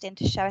interesting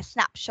to show a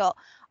snapshot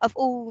of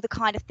all the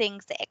kind of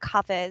things that it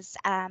covers,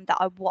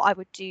 what I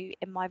would do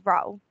in my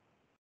role.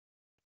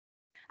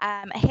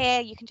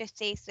 Here you can just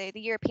see, so the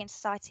European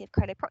Society of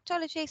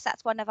Coloproctology, so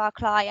that's one of our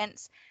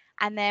clients.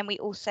 And then we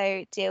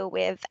also deal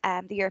with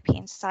the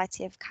European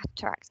Society of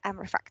Cataract and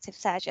Refractive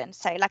Surgeons.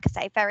 So like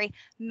I say, very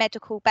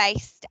medical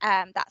based.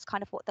 That's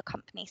kind of what the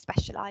company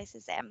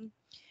specialises in.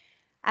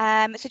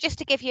 So just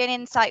to give you an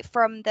insight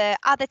from the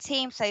other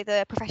team, so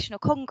the professional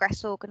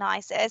congress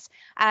organisers,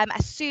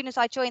 as soon as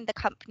I joined the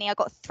company, I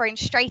got thrown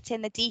straight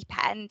in the deep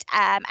end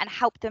and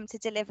helped them to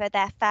deliver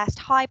their first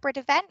hybrid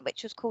event,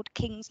 which was called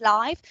King's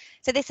Live.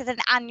 So this is an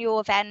annual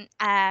event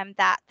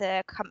that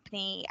the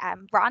company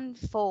run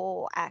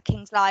for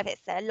King's Live.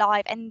 It's a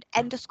live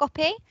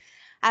endoscopy.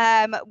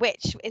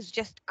 Which is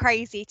just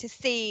crazy to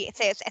see.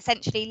 So it's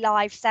essentially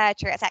live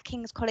surgery. It's at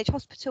King's College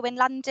Hospital in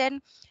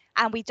London,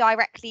 and we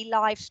directly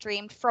live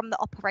streamed from the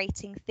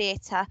operating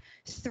theatre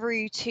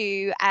through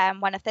to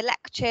one of the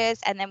lectures,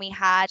 and then we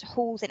had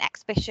halls and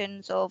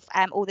exhibitions of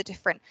all the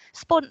different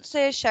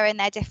sponsors showing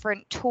their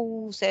different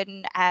tools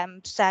and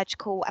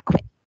surgical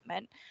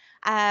equipment.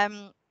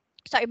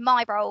 So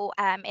my role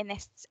in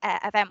this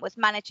event was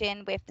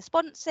managing with the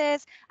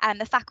sponsors and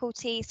the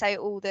faculty, so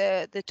all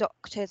the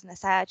doctors and the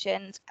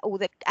surgeons, all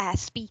the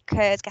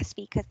speakers, guest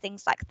speakers,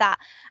 things like that,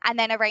 and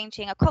then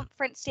arranging a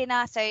conference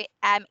dinner. So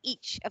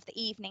each of the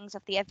evenings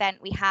of the event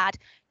we had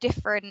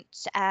different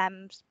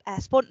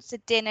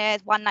sponsored dinners.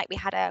 One night we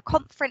had a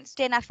conference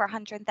dinner for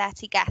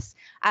 130 guests,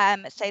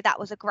 so that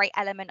was a great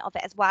element of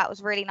it as well. It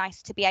was really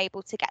nice to be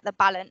able to get the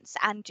balance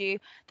and do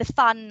the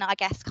fun, I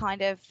guess,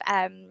 kind of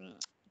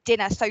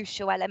dinner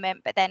social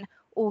element, but then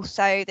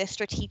also the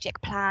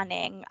strategic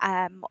planning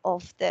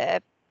of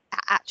the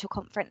actual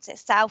conference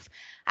itself.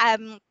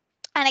 And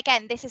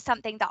again, this is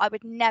something that I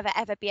would never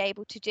ever be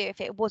able to do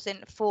if it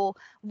wasn't for,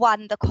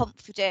 one, the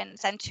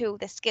confidence, and two,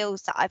 the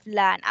skills that I've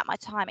learned at my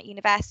time at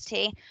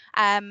university.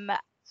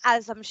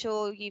 As I'm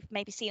sure you've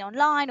maybe seen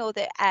online, or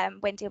that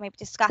Wendy will maybe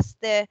discuss,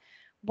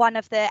 one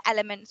of the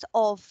elements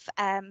of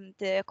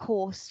the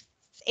course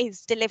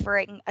is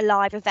delivering a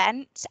live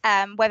event,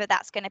 whether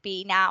that's going to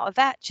be now a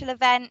virtual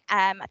event.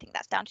 I think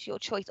that's down to your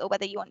choice, or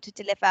whether you want to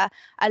deliver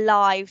a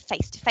live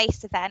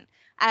face-to-face event.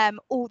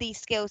 All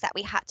these skills that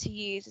we had to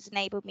use has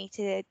enabled me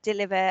to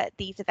deliver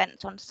these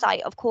events on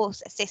site, of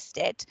course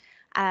assisted,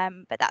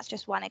 but that's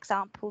just one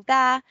example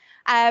there.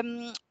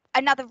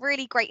 Another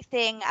really great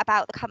thing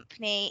about the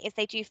company is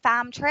they do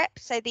fam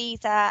trips. So these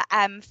are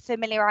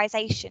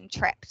familiarization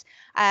trips.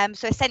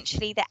 So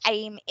essentially the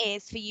aim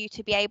is for you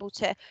to be able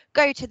to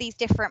go to these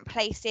different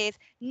places,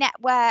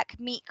 network,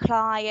 meet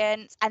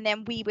clients, and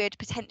then we would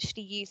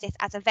potentially use this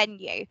as a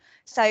venue.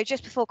 So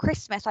just before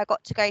Christmas, I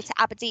got to go to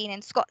Aberdeen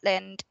in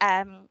Scotland,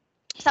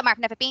 somewhere I've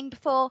never been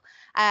before.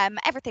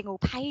 Everything all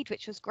paid,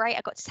 which was great.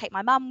 I got to take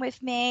my mum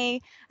with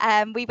me.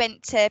 We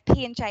went to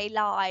P&J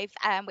Live,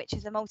 which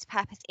is a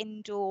multi-purpose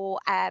indoor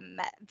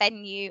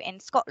venue in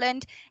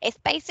Scotland. It's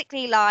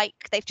basically like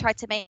they've tried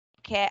to make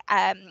it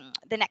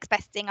the next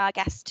best thing, I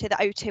guess, to the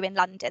O2 in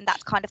London.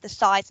 That's kind of the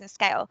size and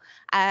scale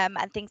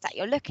and things that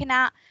you're looking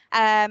at.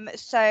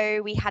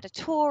 So we had a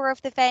tour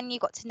of the venue,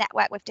 got to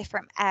network with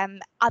different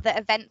other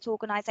events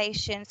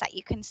organisations that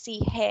you can see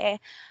here.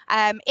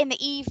 In the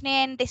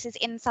evening, this is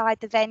inside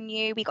the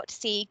venue, we got to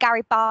see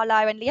Gary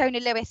Barlow and Leona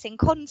Lewis in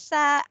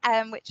concert,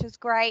 which was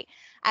great.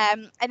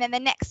 And then the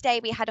next day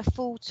we had a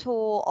full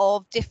tour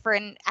of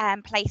different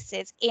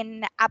places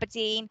in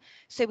Aberdeen.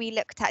 So we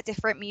looked at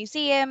different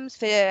museums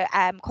for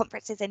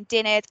conferences and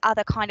dinners,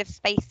 other kind of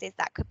spaces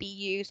that could be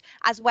used,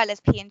 as well as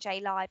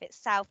P&J Live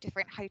itself,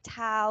 different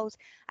hotels.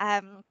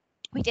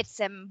 We did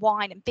some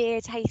wine and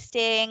beer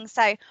tasting.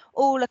 So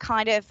all a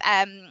kind of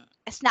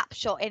a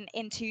snapshot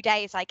in 2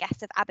 days, I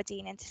guess, of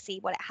Aberdeen, and to see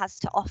what it has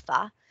to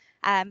offer.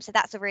 So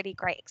that's a really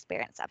great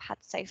experience I've had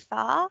so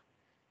far.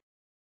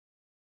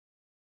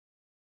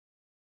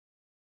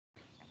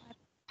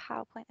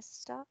 PowerPoint is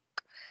stuck.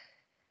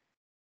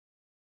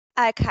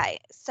 Okay,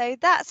 so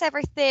that's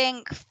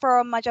everything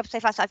from my job so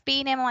far. So I've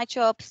been in my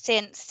job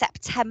since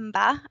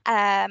September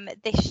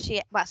this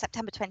year, well,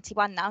 September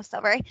 21 now,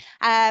 sorry.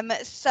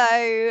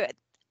 So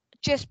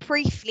just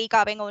briefly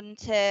going on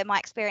to my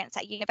experience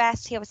at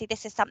university, obviously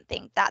this is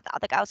something that the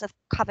other girls have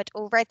covered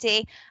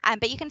already,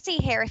 but you can see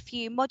here a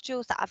few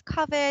modules that I've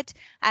covered.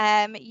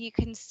 You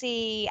can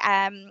see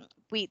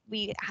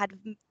we had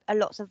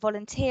lots of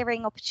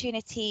volunteering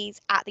opportunities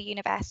at the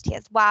university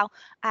as well.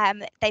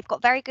 They've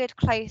got very good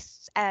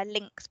close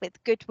links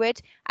with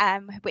Goodwood,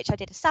 which I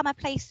did a summer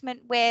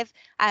placement with.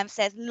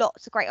 So there's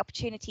lots of great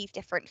opportunities,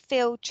 different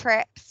field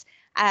trips,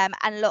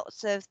 and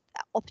lots of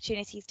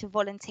opportunities to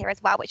volunteer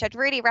as well, which I'd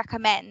really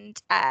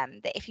recommend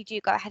that if you do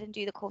go ahead and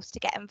do the course, to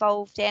get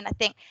involved in. I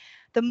think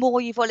the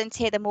more you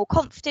volunteer, the more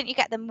confident you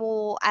get, the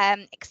more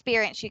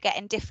experience you get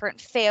in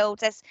different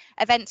fields. As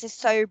events is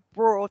so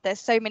broad, there's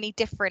so many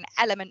different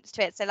elements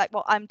to it. So like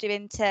what I'm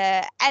doing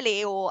to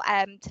Ellie or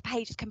to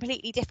Paige is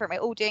completely different. We're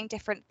all doing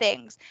different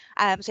things.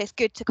 So it's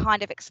good to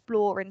kind of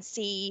explore and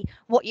see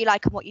what you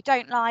like and what you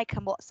don't like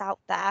and what's out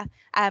there,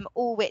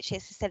 all which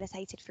is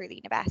facilitated through the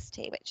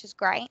university, which is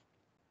great.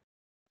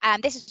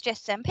 This is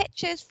just some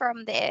pictures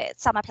from the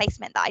summer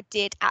placement that I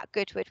did at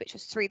Goodwood, which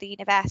was through the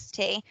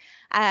university.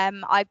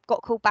 I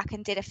got called back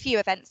and did a few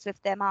events with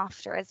them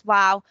after as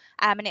well.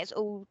 And it's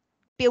all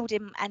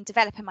building and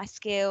developing my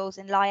skills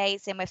and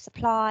liaising with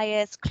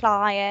suppliers,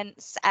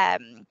 clients,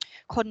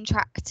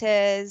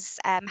 contractors,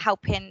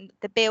 helping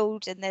the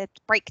build and the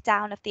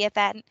breakdown of the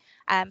event.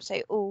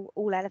 So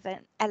all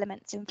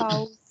elements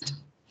involved.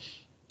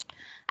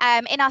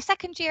 In our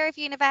second year of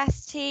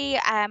university,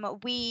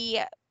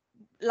 we,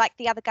 like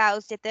the other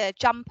girls, did the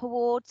Jump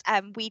Awards.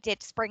 We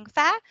did Spring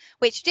Fair,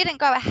 which didn't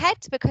go ahead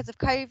because of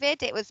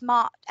COVID. It was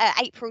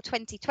April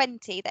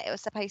 2020 that it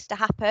was supposed to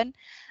happen,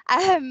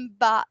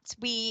 but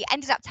we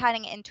ended up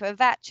turning it into a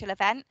virtual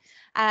event.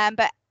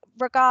 But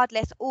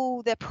regardless,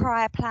 all the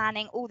prior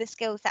planning, all the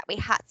skills that we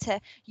had to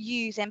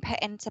use and put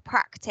into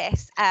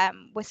practice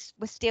was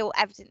still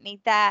evidently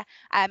there.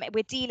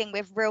 We're dealing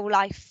with real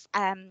life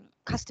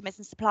customers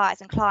and suppliers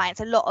and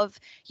clients. A lot of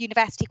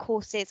university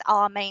courses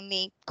are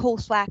mainly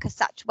coursework as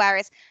such,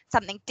 whereas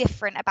something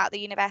different about the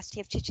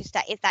University of Chichester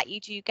is that you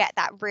do get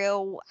that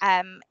real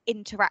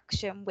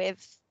interaction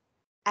with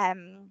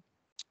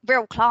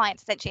real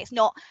clients. Essentially, it's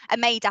not a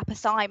made-up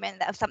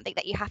assignment of something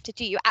that you have to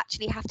do. You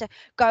actually have to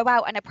go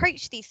out and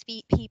approach these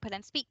people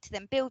and speak to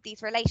them, build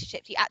these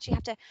relationships. You actually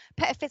have to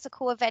put a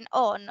physical event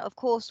on. Of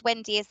course,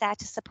 Wendy is there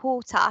to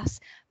support us,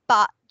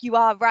 but you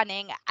are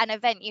running an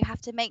event. You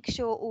have to make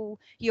sure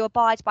you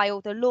abide by all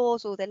the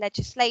laws, all the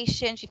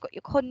legislations. You've got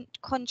your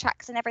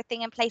contracts and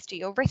everything in place, do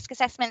your risk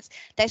assessments.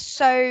 There's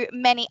so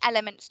many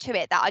elements to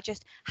it that I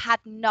just had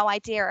no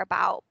idea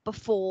about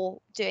before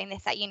doing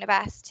this at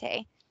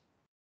university.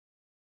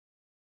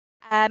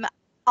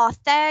 Our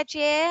third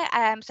year,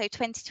 so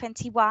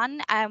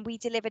 2021, we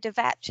delivered a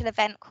virtual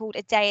event called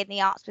A Day in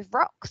the Arts with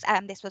Rocks.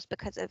 This was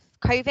because of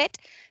COVID.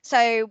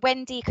 So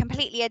Wendy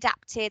completely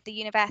adapted the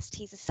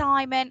university's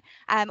assignment.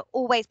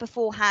 Always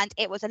beforehand,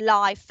 it was a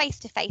live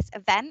face-to-face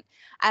event.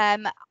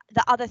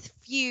 The other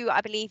few,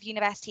 I believe,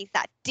 universities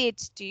that did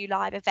do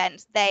live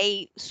events,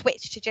 they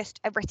switched to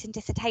just a written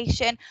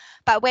dissertation.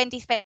 But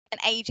Wendy spent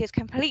ages,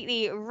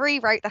 completely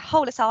rewrote the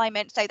whole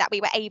assignment so that we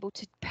were able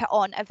to put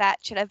on a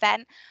virtual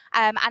event.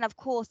 And of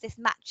course, this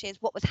matches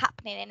what was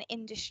happening in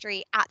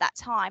industry at that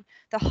time.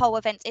 The whole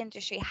events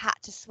industry had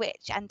to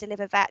switch and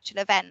deliver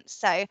virtual events.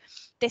 So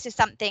this is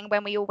something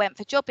when we all went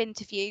for job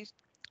interviews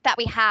that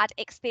we had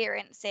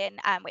experience in,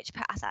 which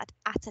put us at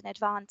an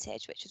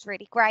advantage, which was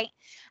really great.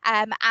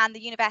 And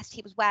the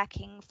university was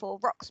working for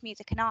Rocks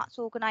Music and Arts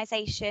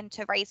organisation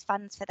to raise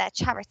funds for their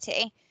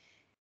charity.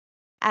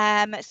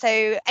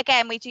 So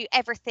again, we do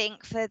everything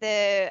for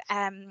the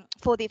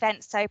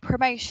event. So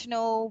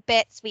promotional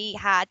bits, we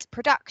had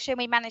production.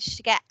 We managed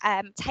to get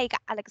Tega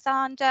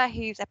Alexander,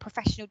 who's a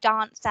professional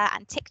dancer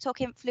and TikTok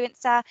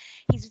influencer.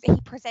 He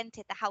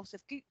presented the House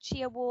of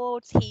Gucci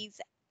Awards. He's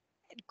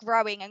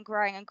growing and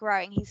growing and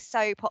growing. He's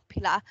so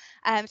popular.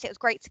 So it was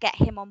great to get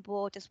him on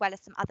board, as well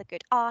as some other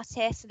good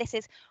artists. So this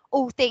is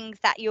all things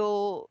that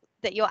you're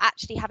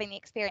actually having the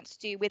experience to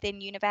do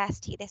within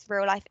university, this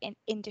real life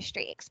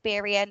industry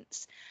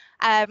experience.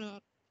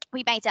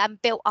 We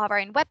built our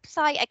own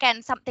website,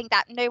 again, something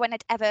that no one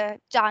had ever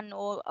done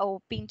or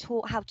been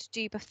taught how to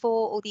do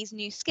before. All these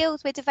new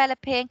skills we're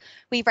developing.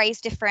 We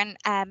raised different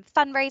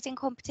fundraising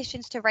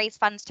competitions to raise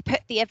funds to put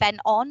the event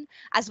on,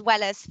 as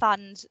well as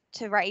funds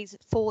to raise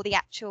for the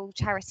actual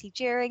charity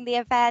during the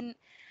event.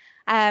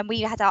 We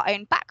had our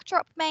own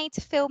backdrop made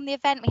to film the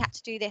event. We had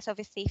to do this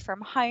obviously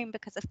from home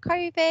because of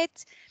COVID.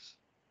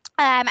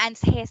 And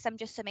here's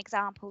some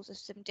examples of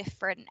some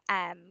different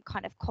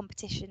kind of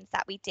competitions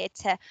that we did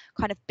to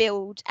kind of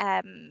build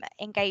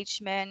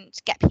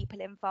engagement, get people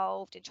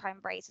involved, and try and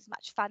raise as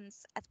much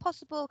funds as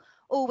possible,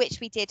 all which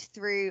we did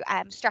through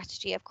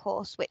strategy, of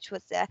course, which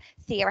was the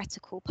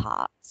theoretical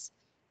parts.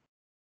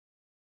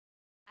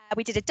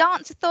 We did a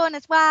dance-a-thon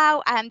as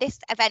well, and this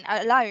event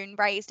alone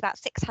raised about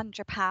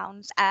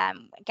 £600,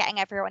 getting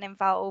everyone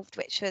involved,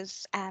 which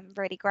was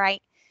really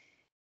great.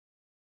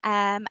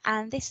 And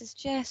this is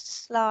just a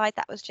slide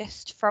that was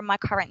just from my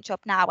current job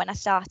now. When I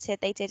started,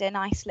 they did a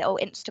nice little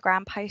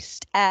Instagram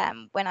post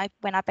when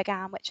I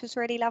began, which was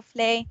really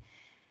lovely.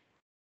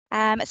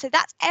 So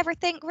that's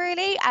everything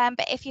really.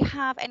 But if you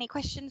have any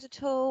questions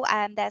at all,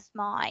 there's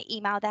my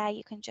email there.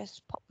 You can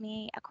just pop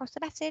me across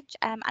a message,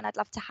 and I'd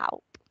love to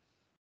help.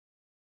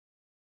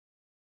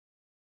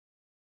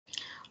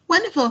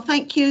 Wonderful.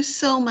 Thank you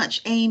so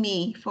much,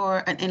 Amy,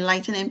 for an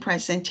enlightening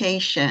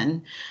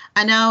presentation.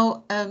 And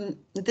now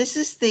this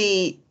is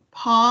the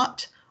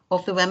part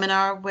of the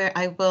webinar where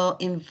I will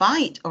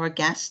invite our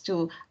guests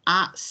to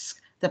ask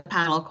the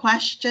panel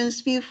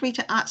questions. Feel free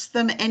to ask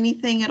them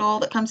anything at all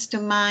that comes to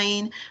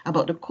mind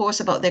about the course,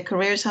 about their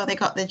careers, how they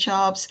got their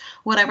jobs,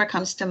 whatever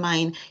comes to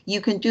mind.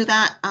 You can do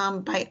that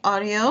by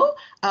audio,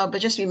 but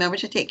just remember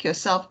to take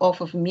yourself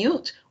off of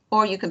mute,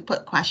 or you can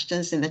put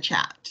questions in the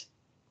chat.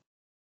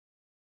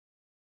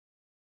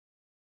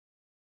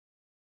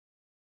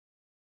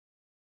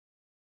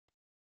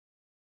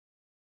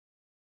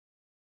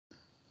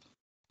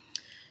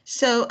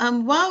 So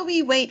while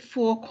we wait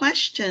for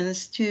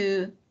questions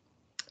to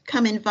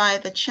come in via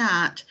the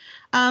chat,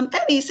 Ellie,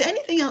 is there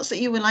anything else that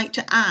you would like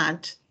to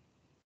add?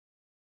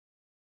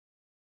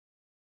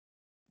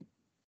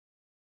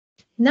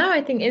 No,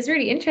 I think it's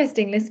really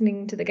interesting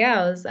listening to the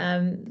girls.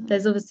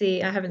 There's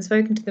obviously, I haven't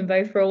spoken to them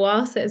both for a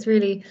while, so it's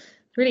really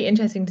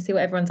interesting to see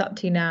what everyone's up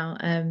to now.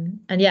 And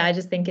yeah, I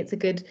just think it's a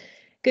good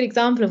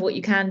example of what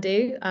you can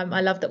do.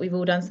 I love that we've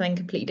all done something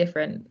completely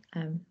different.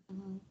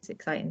 It's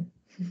exciting.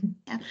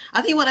 Yeah.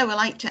 I think what I would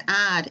like to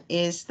add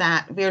is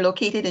that we're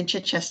located in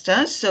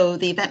Chichester, so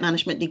the event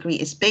management degree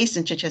is based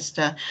in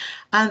Chichester,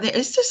 and there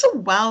is just a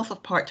wealth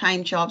of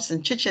part-time jobs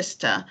in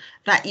Chichester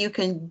that you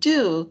can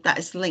do that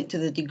is linked to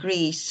the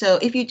degree. So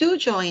if you do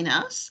join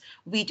us,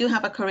 we do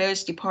have a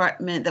careers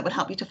department that would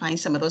help you to find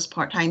some of those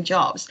part-time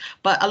jobs.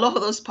 But a lot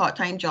of those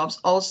part-time jobs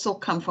also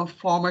come from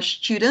former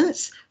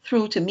students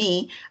through to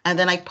me, and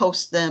then I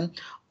post them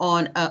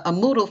on a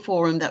Moodle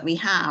forum that we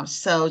have.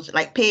 So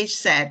like Paige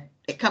said,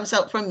 it comes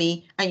out from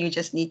me and you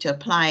just need to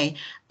apply.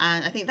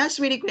 And I think that's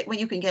really great when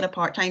you can get a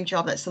part-time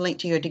job that's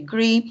linked to your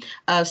degree.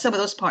 Some of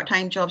those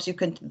part-time jobs you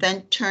can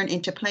then turn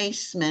into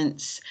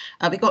placements.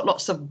 We got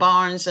lots of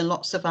barns and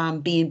lots of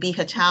B&B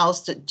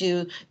hotels that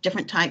do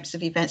different types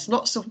of events,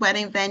 lots of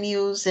wedding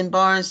venues in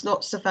barns,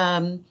 lots of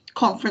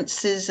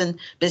conferences and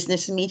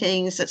business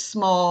meetings at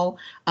small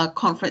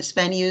conference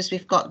venues.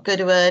 We've got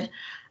Goodwood,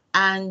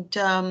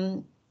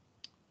 and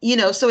you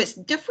know, so it's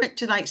different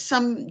to like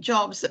some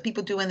jobs that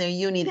people do when they're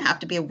uni. They have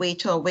to be a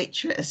waiter or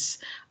waitress,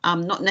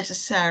 not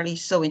necessarily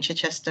so in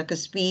Chichester,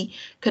 because we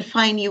could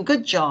find you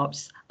good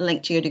jobs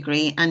linked to your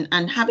degree,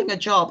 and having a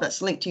job that's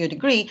linked to your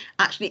degree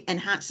actually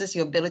enhances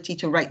your ability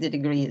to write the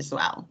degree as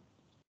well.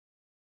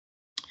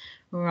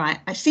 Right,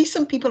 I see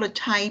some people are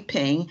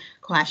typing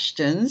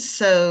questions,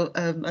 so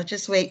I'll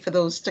just wait for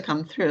those to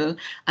come through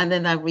and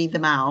then I'll read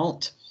them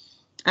out.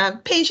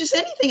 Paige, is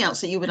there anything else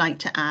that you would like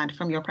to add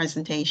from your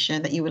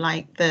presentation that you would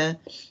like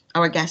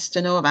our guests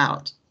to know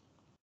about?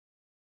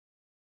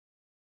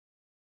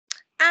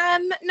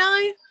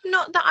 No,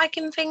 not that I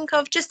can think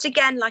of. Just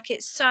again, like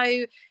it's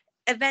so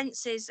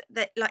events is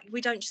that like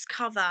we don't just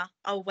cover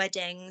our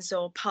weddings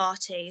or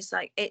parties.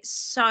 Like it's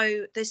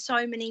so there's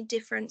so many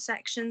different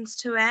sections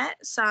to it.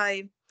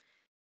 So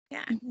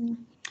yeah.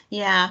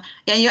 Yeah,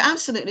 you're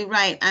absolutely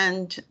right.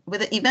 And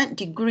with an event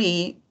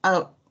degree,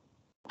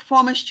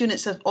 former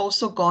students have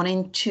also gone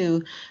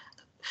into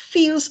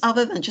fields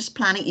other than just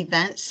planning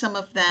events. Some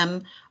of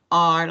them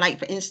are like,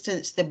 for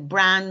instance, the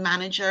brand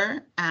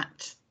manager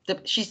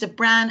she's the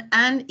brand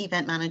and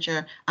event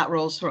manager at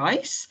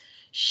Rolls-Royce.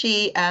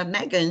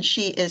 Megan,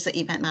 she is an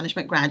event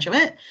management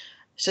graduate.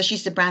 So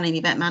she's the brand and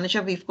event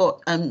manager. We've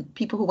got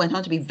people who went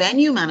on to be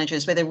venue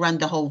managers where they run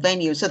the whole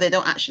venue. So they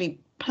don't actually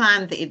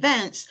plan the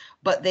events,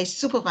 but they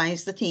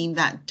supervise the team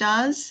that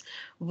does.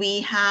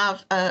 We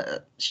have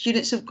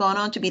students who've gone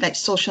on to be like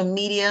social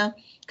media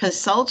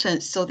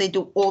consultants. So they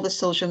do all the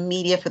social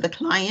media for the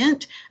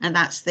client, and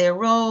that's their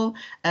role.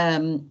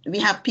 We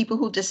have people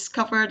who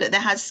discovered that they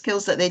had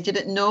skills that they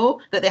didn't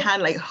know that they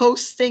had, like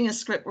hosting and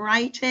script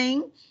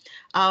writing.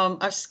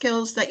 Are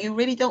skills that you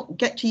really don't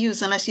get to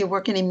use unless you're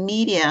working in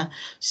media.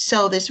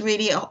 So there's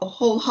really a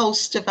whole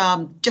host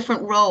of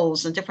different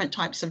roles and different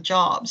types of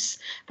jobs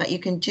that you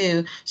can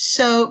do.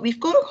 So we've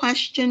got a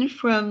question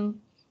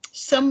from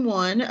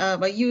someone,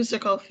 a user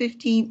called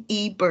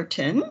 15E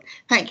Burton.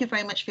 Thank you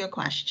very much for your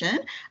question.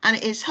 And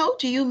it is, how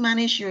do you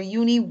manage your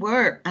uni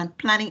work and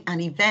planning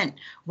an event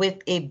with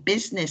a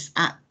business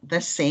at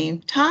the same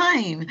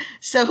time?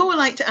 So who would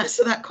like to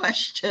answer that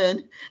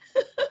question?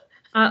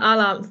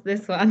 I'll answer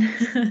this one.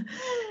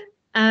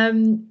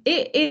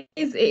 It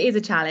is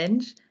a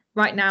challenge.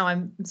 Right now,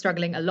 I'm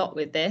struggling a lot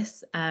with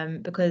this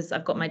because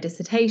I've got my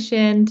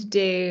dissertation to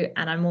do,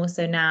 and I'm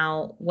also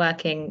now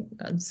working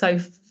so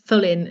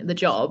full in the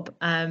job.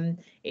 It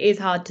is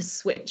hard to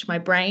switch my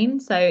brain.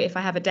 So if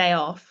I have a day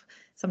off,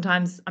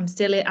 sometimes I'm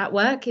still at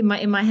work in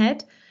my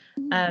head.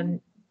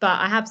 But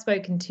I have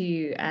spoken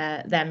to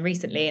them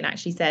recently and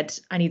actually said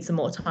I need some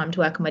more time to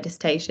work on my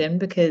dissertation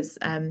because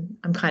I'm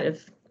kind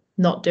of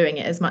not doing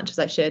it as much as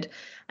I should.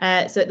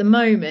 So at the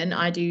moment,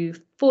 I do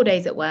 4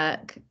 days at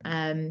work.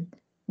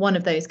 One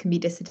of those can be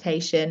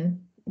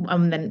dissertation,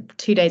 and then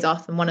 2 days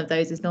off, and one of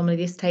those is normally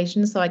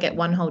dissertation. So I get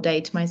one whole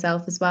day to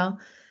myself as well,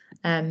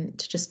 to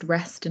just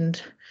rest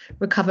and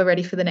recover,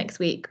 ready for the next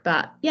week.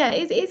 But yeah,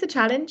 it is a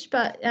challenge,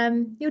 but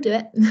you'll do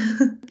it.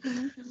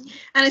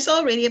 And it's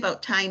all really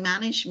about time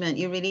management.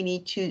 You really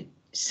need to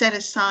set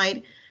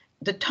aside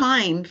the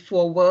time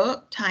for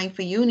work, time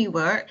for uni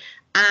work,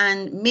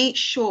 and make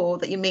sure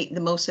that you make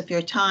the most of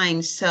your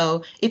time.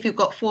 So if you've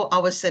got 4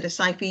 hours set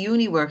aside for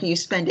uni work and you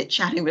spend it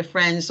chatting with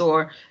friends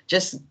or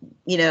just,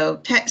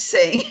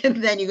 texting,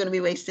 then you're going to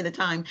be wasting the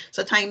time.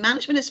 So time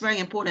management is very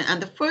important.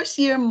 And the first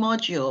year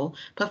module,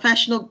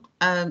 professional,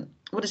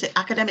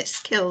 academic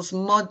skills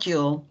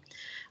module,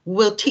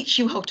 will teach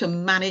you how to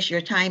manage your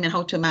time and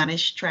how to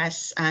manage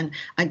stress and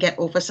get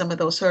over some of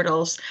those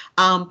hurdles.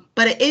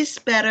 But it is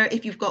better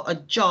if you've got a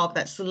job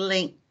that's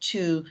linked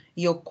to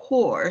your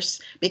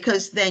course,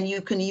 because then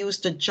you can use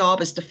the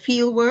job as the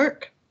field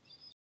work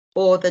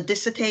or the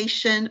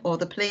dissertation or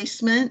the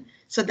placement.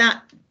 So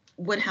that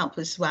would help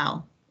as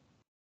well.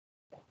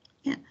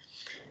 Yeah.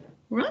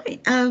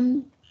 Right.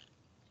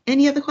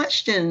 Any other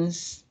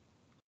questions?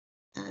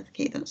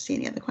 Okay, don't see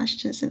any other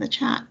questions in the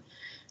chat.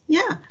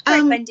 Yeah.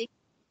 Wendy,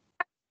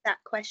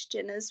 that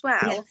question as well.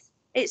 Yes.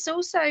 It's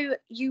also,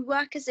 you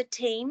work as a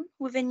team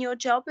within your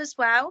job as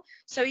well.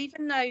 So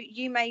even though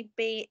you may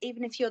be,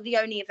 even if you're the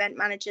only event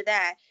manager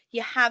there,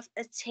 you have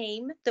a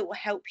team that will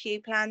help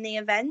you plan the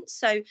event.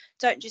 So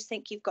don't just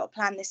think you've got to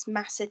plan this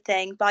massive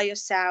thing by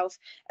yourself,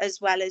 as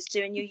well as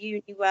doing your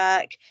uni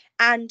work.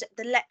 And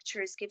the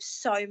lecturers give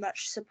so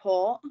much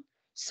support.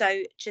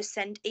 So just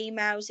send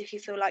emails if you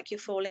feel like you're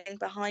falling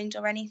behind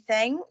or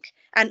anything.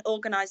 And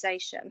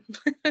organisation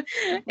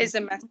is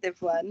a massive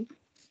one.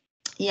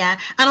 Yeah,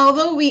 and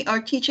although we are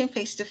teaching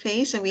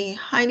face-to-face, and we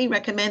highly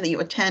recommend that you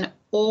attend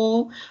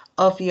all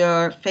of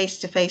your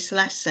face-to-face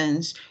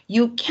lessons,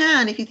 you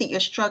can, if you think you're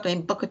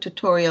struggling, book a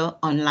tutorial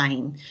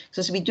online.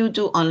 So we do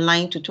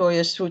online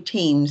tutorials through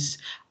Teams.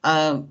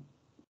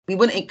 We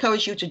wouldn't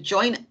encourage you to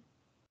join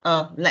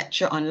a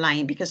lecture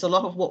online, because a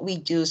lot of what we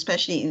do,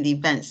 especially in the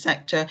event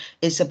sector,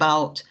 is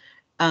about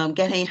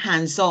getting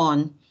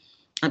hands-on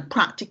and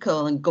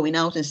practical and going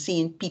out and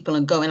seeing people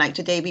and going. Like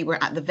today, we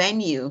were at the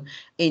venue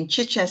in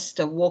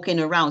Chichester walking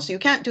around. So you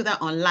can't do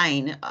that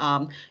online,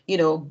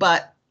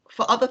 but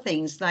for other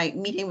things like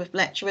meeting with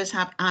lecturers,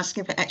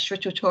 asking for extra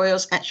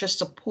tutorials, extra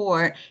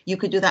support, you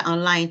could do that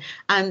online.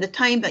 And the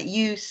time that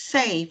you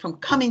save from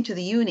coming to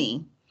the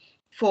uni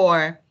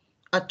for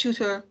a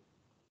tutor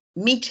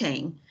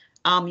meeting,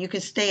 you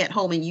can stay at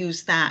home and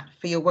use that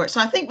for your work.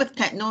 So I think with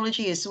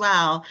technology as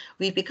well,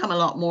 we've become a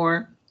lot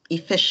more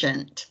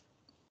efficient.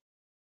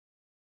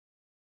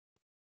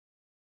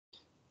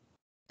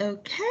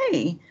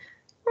 Okay,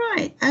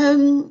 right.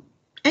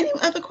 Any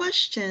other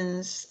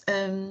questions?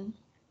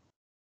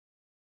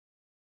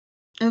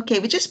 Okay,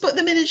 we just put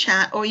them in the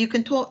chat, or you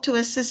can talk to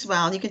us as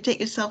well. You can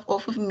take yourself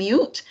off of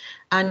mute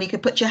and you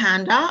can put your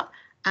hand up,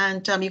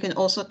 and you can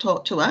also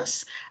talk to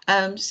us.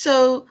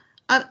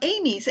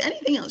 Amy, is there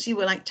anything else you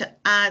would like to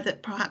add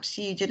that perhaps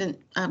you didn't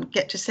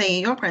get to say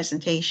in your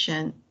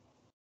presentation?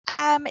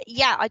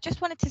 Yeah, I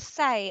just wanted to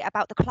say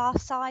about the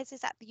class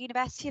sizes at the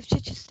University of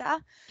Chichester.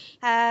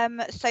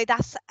 So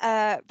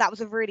that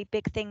was a really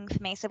big thing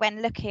for me. So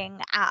when looking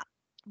at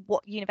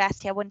what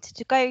university I wanted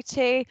to go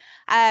to,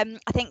 I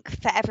think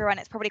for everyone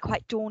it's probably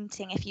quite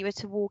daunting if you were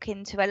to walk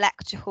into a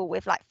lecture hall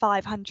with like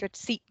 500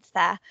 seats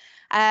there.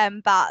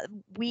 But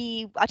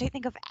I don't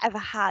think I've ever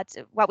had,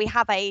 well, we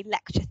have a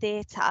lecture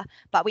theatre,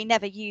 but we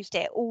never used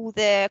it. All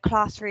the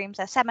classrooms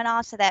are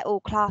seminars, so they're all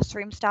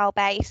classroom style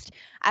based.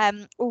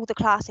 All the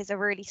classes are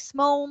really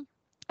small.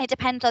 It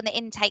depends on the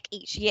intake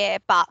each year,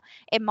 but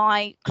in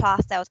my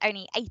class there was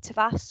only 8 of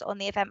us on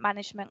the event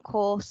management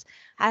course.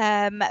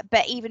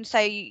 But even so,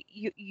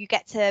 you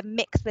get to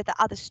mix with the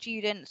other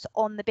students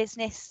on the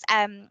business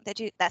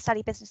that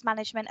study business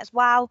management as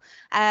well.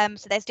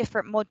 So there's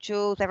different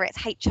modules, whether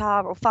it's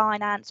HR or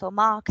finance or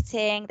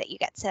marketing, that you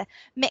get to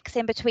mix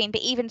in between.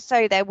 But even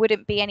so, there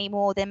wouldn't be any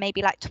more than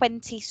maybe like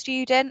 20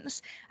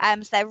 students.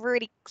 So they're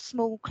really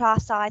small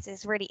class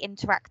sizes, really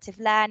interactive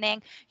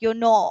learning. You're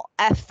not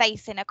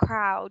facing a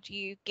crowd.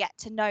 You get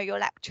to know your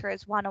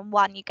lecturers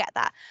one-on-one. You get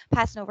that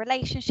personal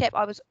relationship.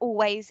 I was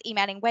always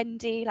emailing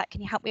Wendy, like,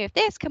 can you help me with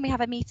this? Can we have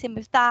a meeting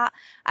with that?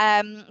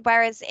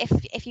 Whereas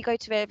if you go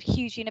to a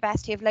huge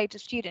university of loads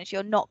of students,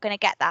 you're not going to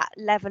get that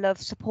level of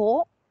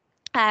support.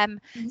 So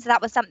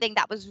that was something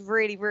that was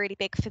really, really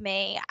big for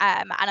me.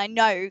 And I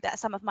know that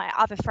some of my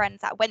other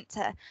friends that went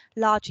to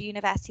larger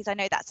universities, I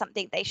know that's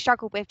something they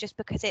struggle with, just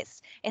because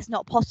it's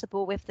not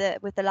possible with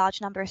the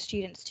large number of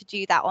students to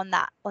do that on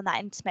that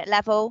intimate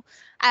level.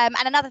 And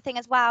another thing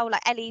as well,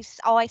 like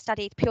I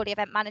studied purely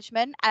event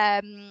management,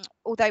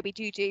 although we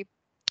do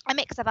a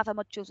mix of other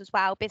modules as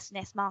well,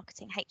 business,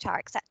 marketing, HR,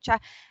 etc.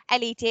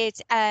 Ellie did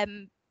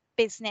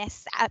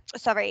business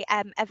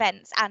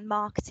events and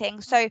marketing,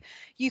 so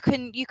you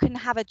can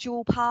have a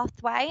dual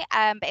pathway,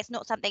 but it's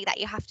not something that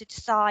you have to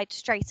decide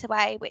straight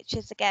away, which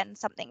is again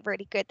something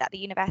really good that the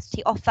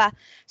university offer.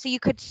 So you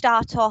could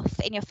start off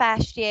in your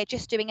first year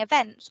just doing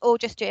events, or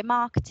just doing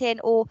marketing,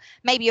 or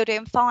maybe you're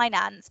doing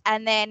finance,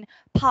 and then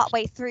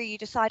partway through you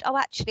decide, oh,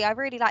 actually I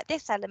really like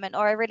this element,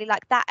 or I really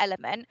like that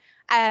element,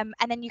 and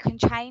then you can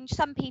change.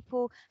 Some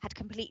people had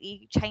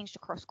completely changed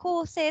across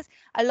courses.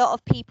 A lot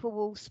of people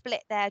will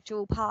split their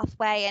dual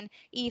pathway, and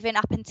even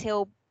up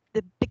until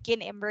the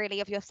beginning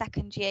really of your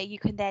second year, you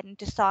can then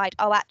decide,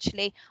 oh,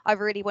 actually, I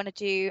really want to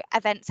do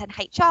events and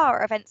HR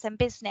or events and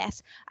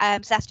business. So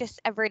that's just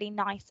a really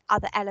nice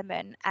other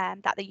element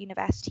that the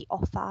university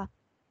offer.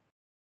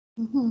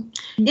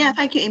 Yeah,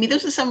 thank you, Amy.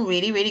 Those are some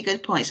really, really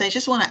good points. I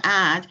just want to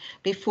add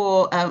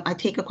before I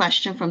take a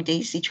question from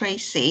Daisy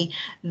Tracy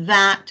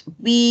that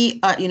we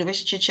at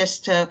University of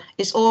Chichester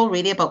is all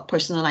really about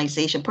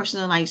personalization,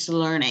 personalized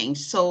learning.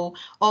 So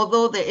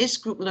although there is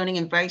group learning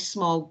in very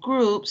small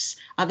groups,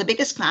 the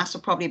biggest class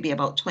will probably be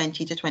about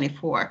 20 to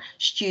 24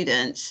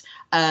 students.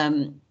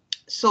 And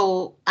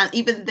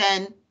even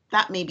then,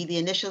 that may be the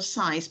initial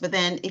size, but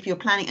then if you're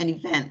planning an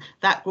event,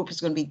 that group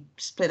is going to be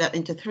split up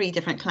into 3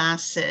 different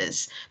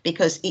classes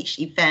because each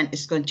event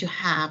is going to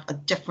have a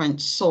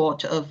different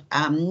sort of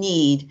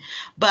need.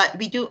 But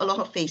we do a lot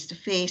of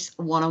face-to-face,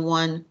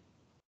 one-on-one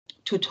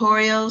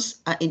tutorials.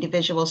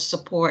 Individual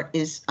support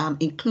is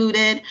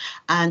included.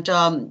 And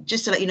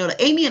just to let you know,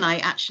 that Amy and I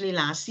actually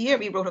last year,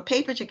 we wrote a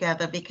paper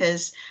together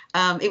because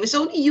it was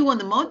only you on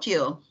the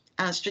module.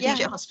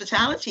 Strategic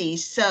hospitality.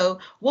 So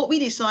what we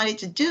decided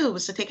to do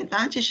was to take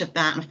advantage of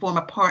that and form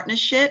a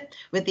partnership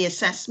with the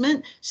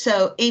assessment.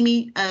 So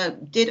Amy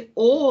did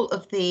all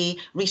of the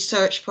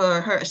research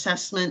for her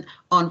assessment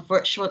on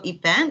virtual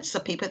events, a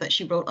paper that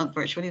she wrote on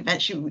virtual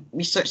events. She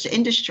researched the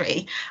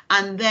industry.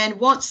 And then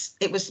once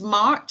it was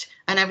marked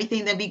and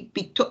everything, then we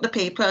took the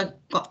paper,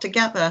 got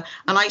together,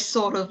 and I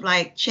sort of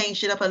like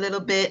changed it up a little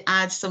bit,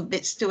 add some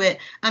bits to it.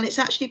 And it's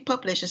actually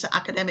published as an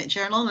academic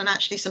journal. And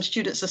actually some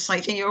students are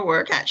citing your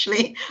work,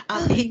 actually,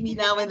 Amy,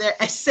 now in their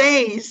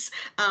essays.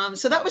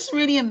 So that was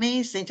really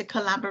amazing to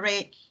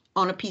collaborate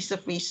on a piece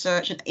of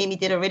research, and Amy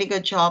did a really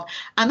good job.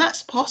 And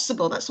that's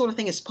possible. That sort of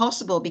thing is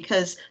possible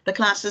because the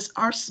classes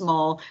are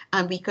small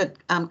and we could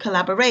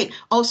collaborate.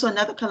 Also,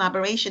 another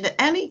collaboration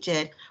that Ellie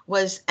did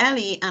was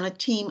Ellie and a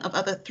team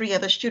of 3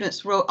 other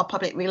students wrote a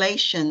public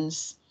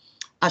relations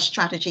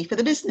strategy for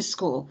the business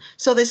school.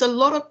 So there's a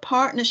lot of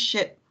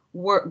partnership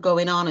work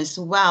going on as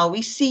well.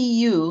 We see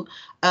you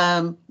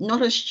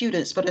not as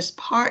students, but as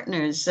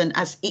partners and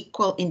as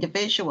equal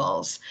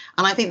individuals.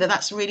 And I think that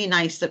that's really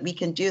nice that we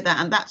can do that.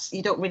 And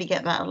you don't really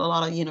get that at a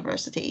lot of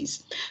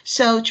universities.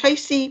 So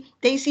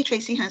Daisy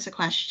Tracy has a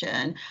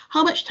question.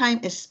 How much time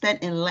is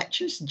spent in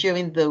lectures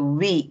during the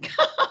week?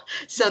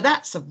 So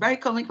that's a very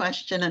common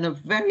question and a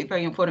very,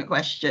 very important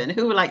question.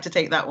 Who would like to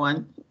take that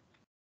one?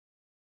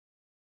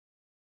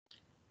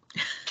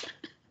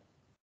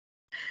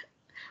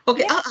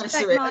 Okay, Yeah, I'll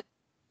answer it.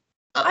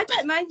 I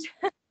don't mind.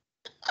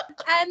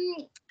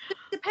 It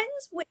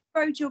depends which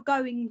road you're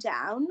going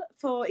down.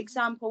 For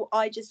example,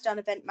 I just done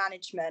event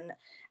management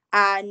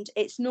and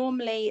it's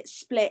normally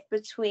split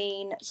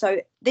between,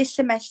 so this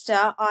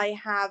semester I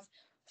have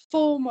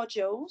 4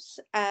 modules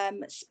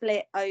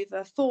split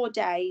over 4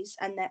 days,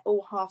 and they're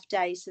all half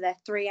days, so they're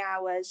 3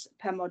 hours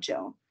per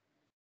module.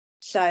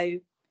 So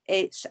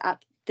it's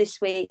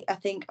this week, I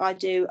think I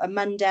do a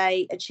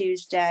Monday, a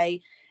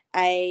Tuesday,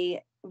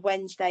 a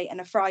Wednesday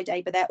and a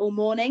Friday, but they're all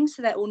mornings,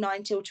 so they're all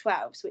 9 till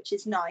 12, which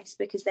is nice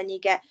because then you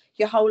get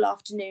your whole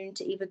afternoon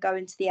to either go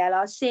into the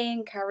LRC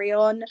and carry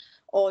on,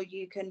 or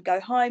you can go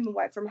home and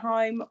work from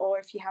home, or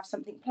if you have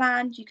something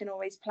planned, you can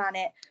always plan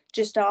it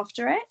just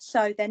after it.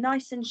 So they're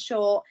nice and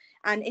short,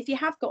 and if you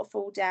have got a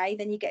full day,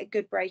 then you get a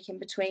good break in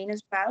between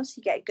as well, so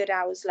you get a good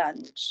hour's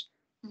lunch.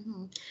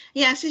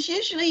 Yes, it's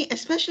usually,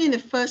 especially in the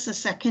first and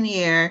second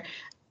year,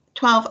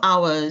 12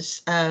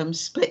 hours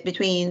split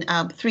between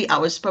 3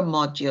 hours per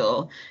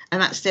module, and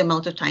that's the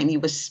amount of time you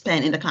would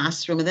spend in the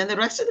classroom. And then the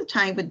rest of the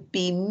time would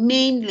be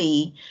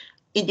mainly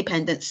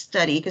independent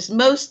study, because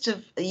most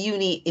of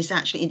uni is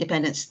actually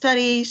independent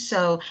study.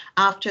 So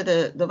after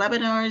the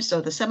webinars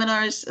or the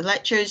seminars,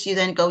 lectures, you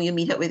then go, you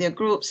meet up with your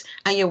groups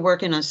and you're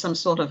working on some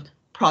sort of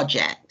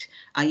project.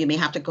 You may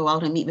have to go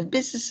out and meet with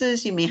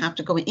businesses. You may have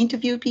to go and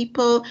interview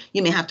people.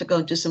 You may have to go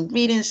and do some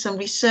reading, some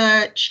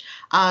research.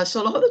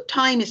 So a lot of the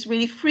time is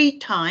really free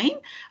time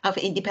of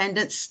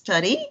independent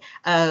study.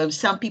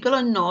 Some people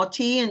are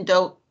naughty and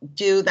don't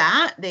do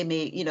that. They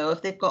may,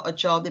 if they've got a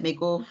job, they may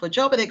go for a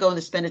job, or they go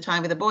and spend a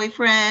time with a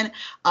boyfriend.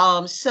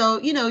 So,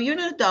 you're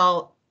an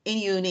adult in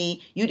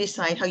uni. You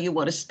decide how you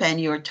want to spend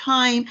your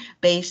time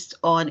based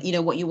on,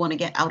 what you want to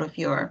get out of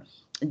your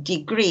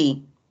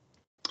degree.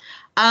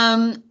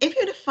 If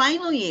you're the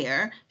final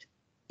year,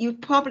 you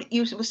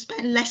will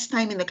spend less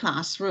time in the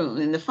classroom.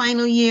 In the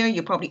final year,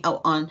 you're probably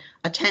out on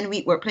a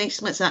 10-week work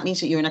placement. So that means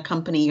that you're in a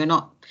company. You're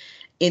not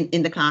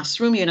in the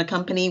classroom. You're in a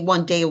company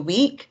 1 day a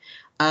week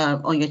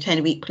on your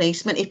 10-week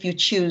placement, if you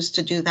choose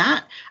to do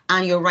that.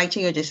 And you're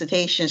writing your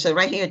dissertation. So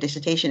writing your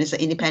dissertation is an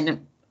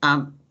independent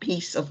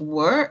piece of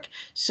work.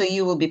 So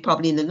you will be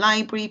probably in the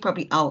library,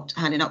 probably out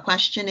handing out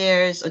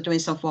questionnaires or doing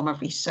some form of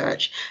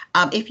research.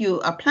 If you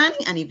are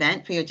planning an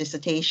event for your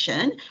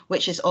dissertation,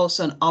 which is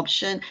also an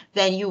option,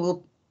 then you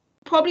will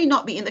probably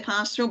not be in the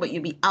classroom, but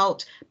you'll be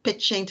out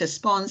pitching to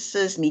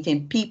sponsors,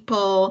 meeting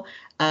people,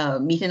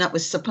 meeting up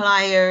with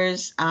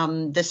suppliers,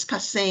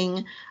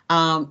 discussing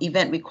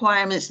event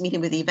requirements,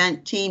 meeting with the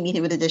event team,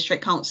 meeting with the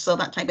district council,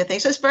 that type of thing.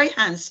 So it's very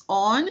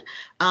hands-on.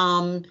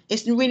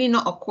 It's really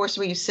not a course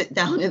where you sit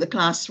down in the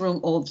classroom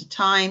all the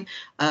time.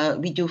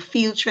 We do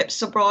field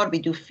trips abroad. We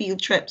do field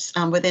trips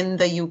within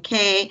the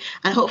UK,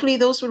 and hopefully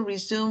those will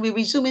resume. We're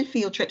resuming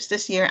field trips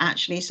this year,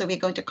 actually. So we're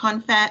going to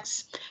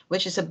Confex,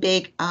 which is a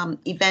big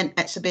event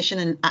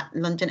exhibition at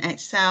London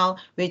Excel.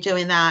 We're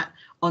doing that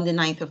on the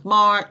 9th of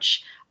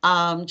March.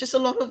 Just a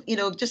lot of,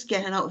 just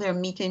getting out there,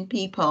 meeting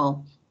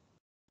people.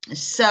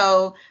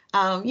 So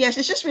yes,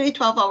 it's just really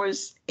 12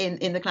 hours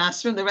in the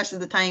classroom. The rest of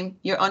the time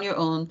you're on your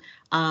own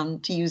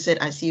to use it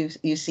as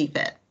you see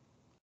fit.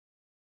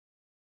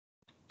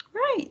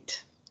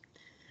 Right.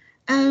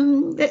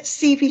 Let's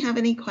see if we have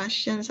any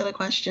other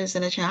questions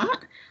in the chat.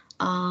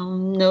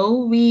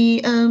 No,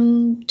 we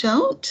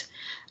don't.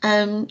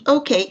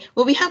 Okay,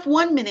 well, we have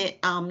 1 minute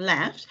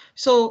left.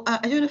 So I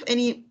don't know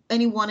if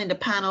anyone in the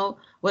panel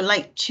would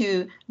like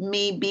to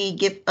maybe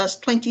give us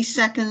 20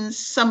 seconds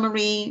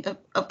summary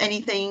of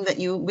anything that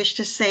you wish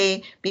to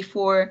say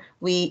before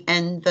we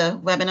end the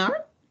webinar.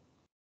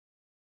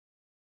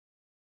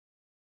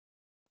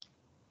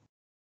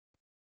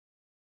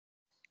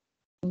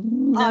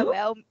 No? I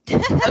will.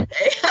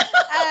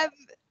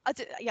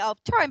 Okay. I'll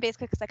try and be as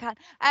quick as I can.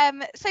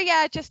 So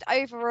yeah, just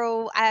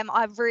overall,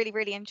 I've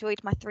really enjoyed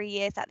my 3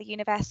 years at the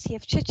University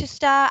of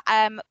Chichester.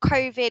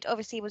 COVID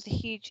obviously was a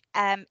huge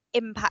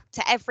impact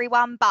to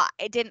everyone, but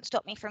it didn't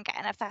stop me from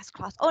getting a first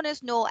class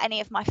honours, nor any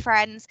of my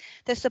friends.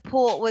 The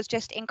support was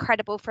just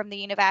incredible from the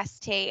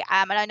university,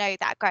 and I know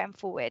that going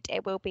forward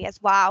it will be as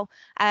well.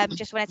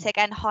 Just wanted to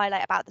again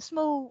highlight about the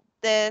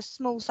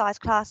small size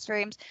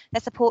classrooms, the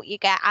support you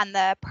get, and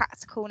the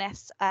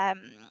practicalness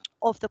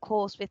of the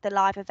course with the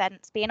live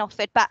events being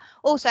offered, but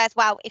also as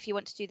well, if you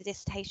want to do the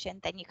dissertation,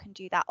 then you can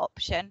do that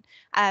option.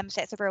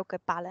 So it's a real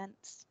good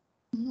balance.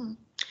 And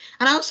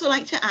I also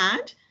like to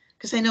add,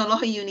 because I know a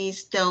lot of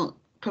unis don't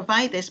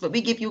provide this, but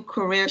we give you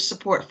career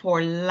support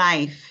for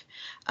life.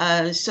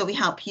 So we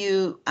help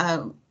you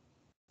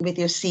with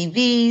your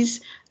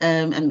CVs,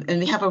 and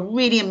we have a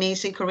really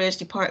amazing careers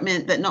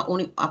department that not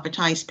only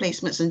advertise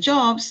placements and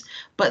jobs,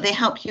 but they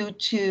help you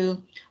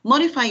to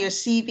modify your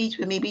CV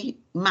to maybe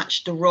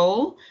match the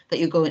role that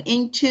you're going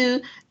into.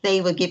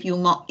 They will give you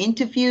mock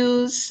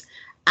interviews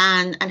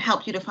and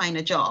help you to find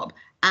a job.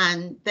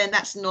 And then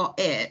that's not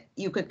it.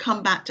 You could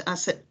come back to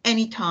us at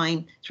any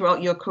time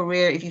throughout your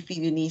career if you feel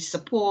you need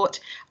support,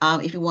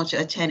 if you want to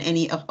attend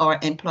any of our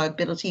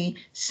employability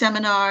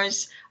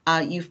seminars.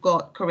 You've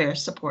got career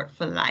support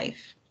for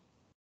life.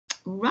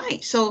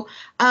 Right, so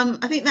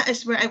I think that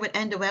is where I would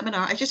end the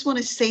webinar. I just want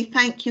to say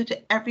thank you to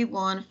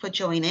everyone for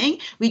joining.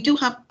 We do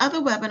have other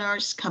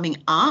webinars coming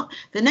up.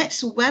 The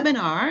next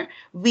webinar,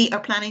 we are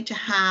planning to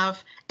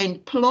have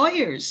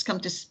employers come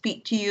to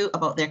speak to you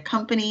about their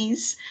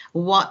companies,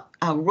 what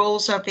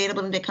roles are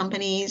available in their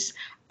companies,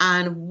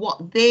 and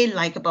what they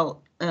like about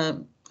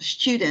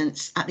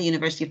students at the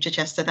University of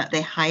Chichester that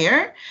they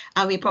hire.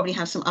 And we probably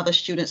have some other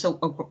students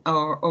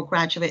or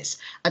graduates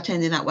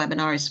attending that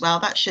webinar as well.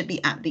 That should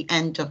be at the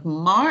end of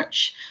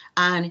March,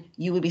 and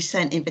you will be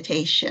sent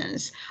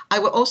invitations. I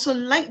would also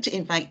like to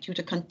invite you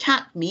to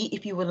contact me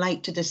if you would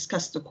like to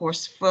discuss the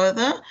course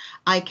further.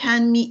 I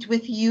can meet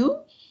with you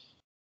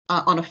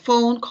on a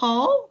phone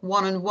call,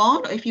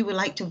 one-on-one, or if you would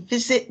like to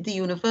visit the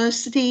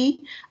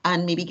university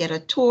and maybe get a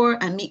tour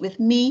and meet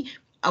with me,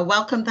 I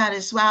welcome that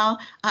as well.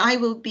 I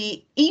will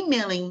be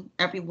emailing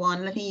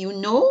everyone, letting you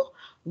know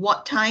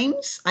what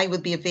times I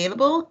will be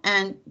available.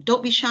 And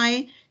don't be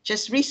shy,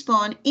 just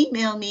respond,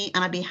 email me,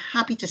 and I'd be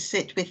happy to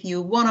sit with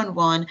you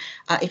one-on-one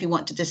if you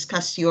want to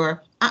discuss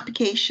your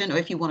application or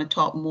if you want to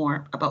talk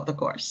more about the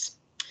course.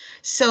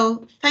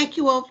 So thank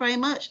you all very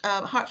much.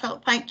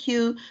 Heartfelt thank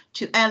you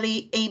to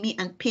Ellie, Amy,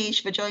 and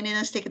Paige for joining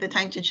us, taking the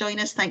time to join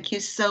us. Thank you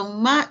so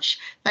much.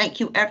 Thank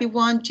you,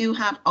 everyone. Do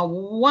have a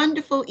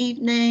wonderful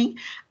evening,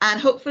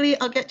 and hopefully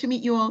I'll get to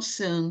meet you all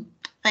soon.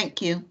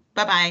 Thank you.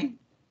 Bye-bye.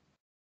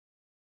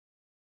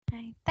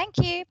 Okay. Thank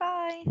you.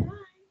 Bye.